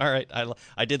 Okay, all right.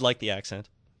 I did like the accent.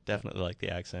 Definitely like the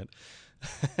accent.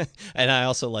 And I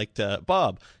also liked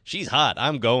Bob. She's hot.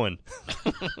 I'm going.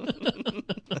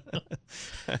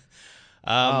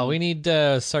 We need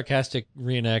sarcastic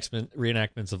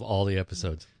reenactments of all the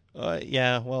episodes.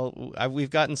 Yeah, well,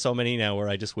 we've gotten so many now where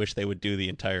I just wish they would do the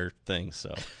entire thing.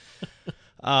 So,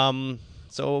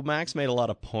 so Max made a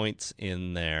lot of points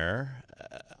in there.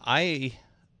 I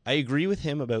agree with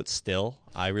him about Still.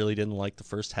 I really didn't like the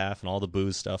first half and all the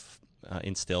booze stuff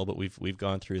in Still, but we've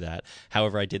gone through that.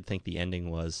 However, I did think the ending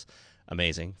was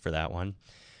amazing for that one.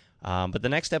 But the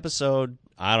next episode,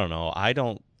 I don't know. I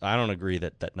don't agree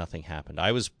that nothing happened.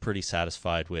 I was pretty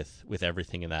satisfied with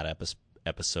everything in that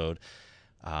episode.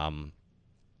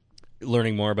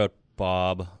 Learning more about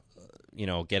Bob, you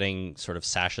know, getting sort of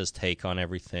Sasha's take on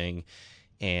everything,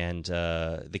 and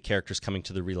the characters coming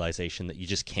to the realization that you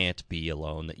just can't be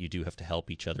alone, that you do have to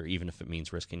help each other, even if it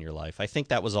means risking your life. I think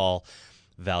that was all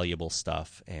valuable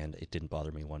stuff, and it didn't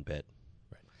bother me one bit.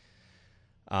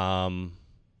 Right.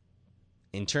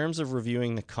 In terms of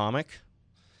reviewing the comic,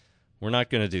 we're not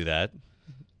going to do that.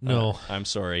 No. I'm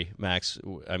sorry, Max.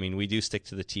 I mean, we do stick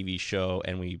to the TV show,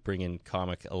 and we bring in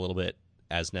comic a little bit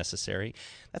as necessary.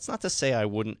 That's not to say I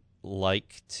wouldn't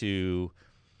like to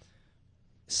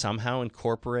somehow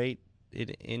incorporate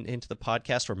it into the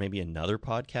podcast, or maybe another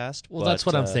podcast. Well, that's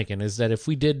what I'm thinking, is that if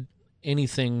we did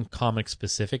anything comic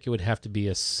specific, it would have to be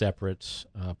a separate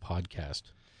podcast.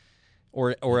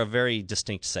 Or a very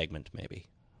distinct segment, maybe.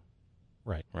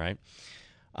 Right.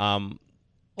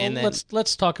 And then,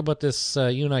 let's talk about this.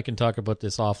 You and I can talk about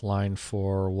this offline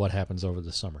for what happens over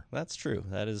the summer. That's true.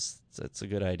 That's a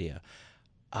good idea.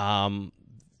 And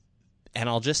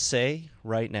I'll just say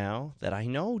right now that I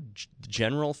know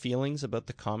general feelings about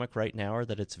the comic right now are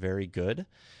that it's very good,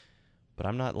 but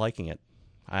I'm not liking it.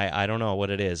 I don't know what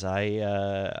it is.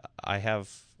 I'm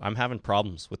having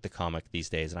problems with the comic these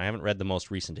days, and I haven't read the most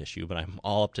recent issue, but I'm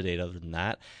all up to date other than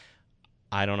that.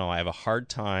 I don't know. I have a hard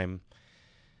time.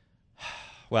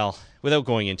 Well, without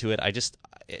going into it,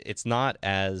 it's not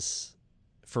as,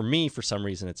 for me, for some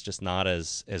reason, it's just not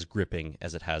as gripping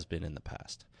as it has been in the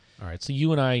past. All right. So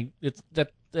you and I,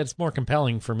 that's more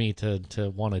compelling for me to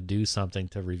want to do something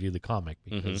to review the comic,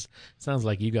 because it sounds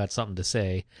like you got something to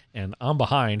say, and I'm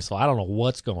behind, so I don't know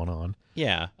what's going on.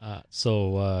 Yeah.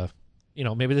 So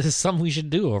maybe this is something we should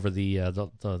do over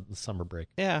the summer break.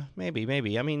 Yeah,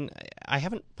 maybe. I mean, I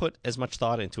haven't put as much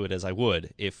thought into it as I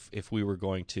would if we were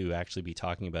going to actually be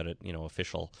talking about it,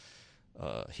 official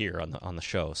here on the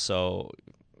show. So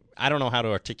I don't know how to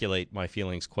articulate my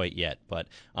feelings quite yet, but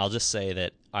I'll just say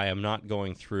that I am not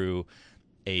going through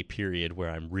a period where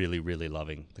I'm really, really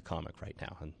loving the comic right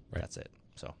now, and that's it.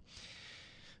 So,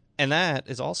 and that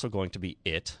is also going to be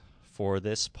it for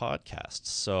this podcast.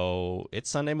 So it's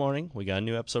Sunday morning. We got a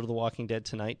new episode of The Walking Dead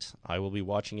tonight. I will be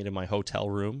watching it in my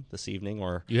hotel room this evening.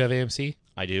 Or you have AMC?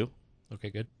 I do. Okay,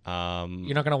 good.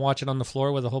 You're not going to watch it on the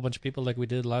floor with a whole bunch of people like we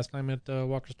did last time at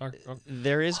Walker Stalker?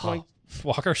 There is going...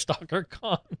 Walker Stalker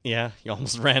Con. Yeah, you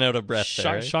almost ran out of breath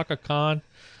there. Right? Shaka Khan.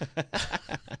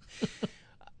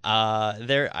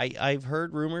 I've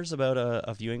heard rumors about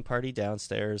a viewing party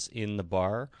downstairs in the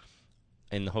bar,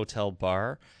 in the hotel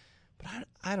bar. But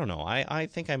I don't know. I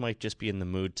think I might just be in the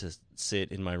mood to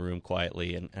sit in my room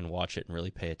quietly and watch it and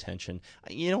really pay attention.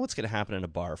 You know what's going to happen in a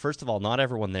bar? First of all, not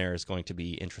everyone there is going to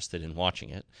be interested in watching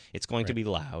it. It's going to be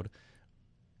loud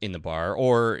in the bar,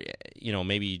 or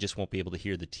maybe you just won't be able to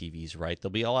hear the TVs right.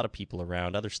 There'll be a lot of people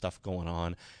around, other stuff going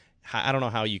on. I don't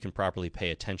know how you can properly pay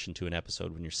attention to an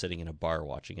episode when you're sitting in a bar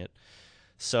watching it.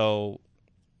 So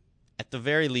at the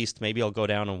very least, maybe I'll go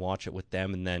down and watch it with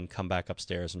them and then come back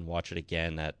upstairs and watch it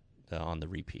again on the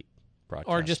repeat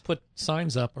broadcast. Or just put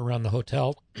signs up around the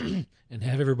hotel and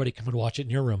have everybody come and watch it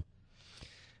in your room.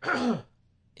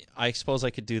 I suppose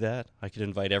I could do that. I could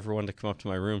invite everyone to come up to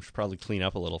my room. Should probably clean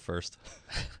up a little first.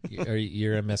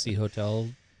 You're a messy hotel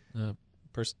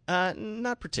person?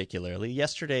 Not particularly.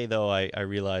 Yesterday, though, I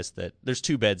realized that there's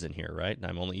 2 beds in here, right? And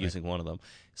I'm only using one of them.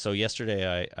 So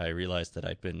yesterday, I realized that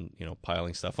I'd been,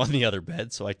 piling stuff on the other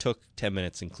bed. So I took 10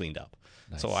 minutes and cleaned up.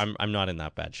 Nice. So I'm not in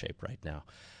that bad shape right now.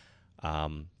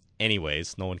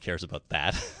 Anyways, no one cares about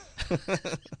that.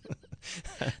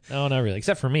 No, not really.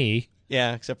 Except for me.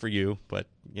 Yeah, except for you. But,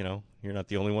 you're not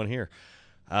the only one here.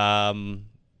 I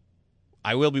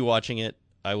will be watching it.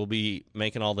 I will be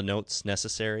making all the notes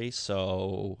necessary.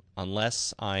 So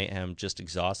unless I am just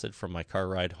exhausted from my car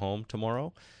ride home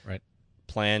tomorrow,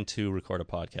 plan to record a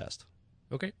podcast.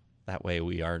 Okay. That way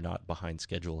we are not behind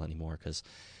schedule anymore, because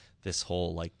this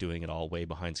whole doing it all way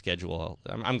behind schedule.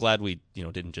 I'm glad we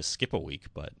didn't just skip a week,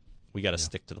 but we got to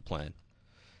stick to the plan.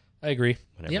 I agree.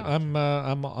 I'm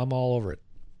all over it.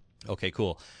 Okay,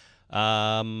 cool.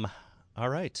 All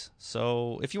right.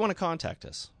 So if you want to contact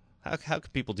us, how can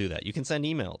people do that? You can send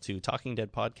email to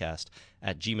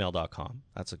talkingdeadpodcast@gmail.com.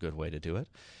 That's a good way to do it.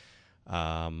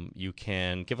 You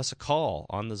can give us a call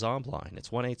on the Zomb line. It's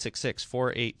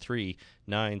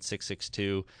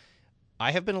 1-866-483-9662.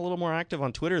 I have been a little more active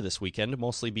on Twitter this weekend,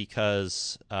 mostly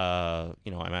because, I'm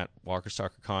at Walker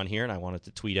Stalker Con here, and I wanted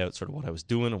to tweet out sort of what I was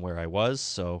doing and where I was.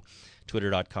 So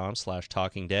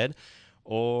twitter.com/talkingdead,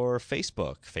 or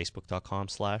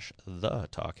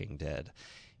facebook.com/thetalkingdead.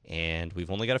 And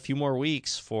we've only got a few more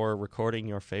weeks for recording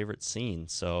your favorite scene,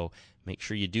 so make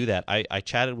sure you do that. I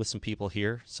chatted with some people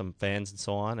here, some fans and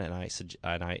so on, and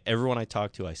everyone I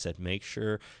talked to, I said, make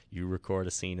sure you record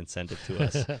a scene and send it to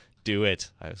us. Do it.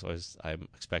 I'm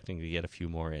expecting to get a few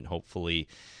more in. Hopefully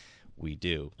we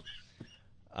do.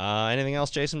 Anything else,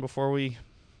 Jason, before we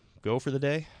go for the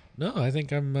day? No, I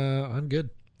think I'm good.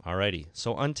 Alrighty.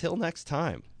 So until next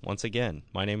time, once again,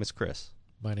 my name is Chris.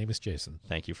 My name is Jason.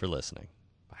 Thank you for listening.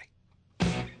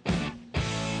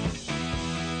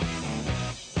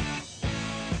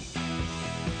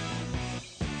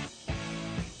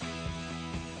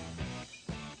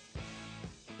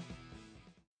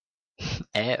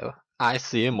 Oh, I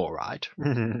see him all right.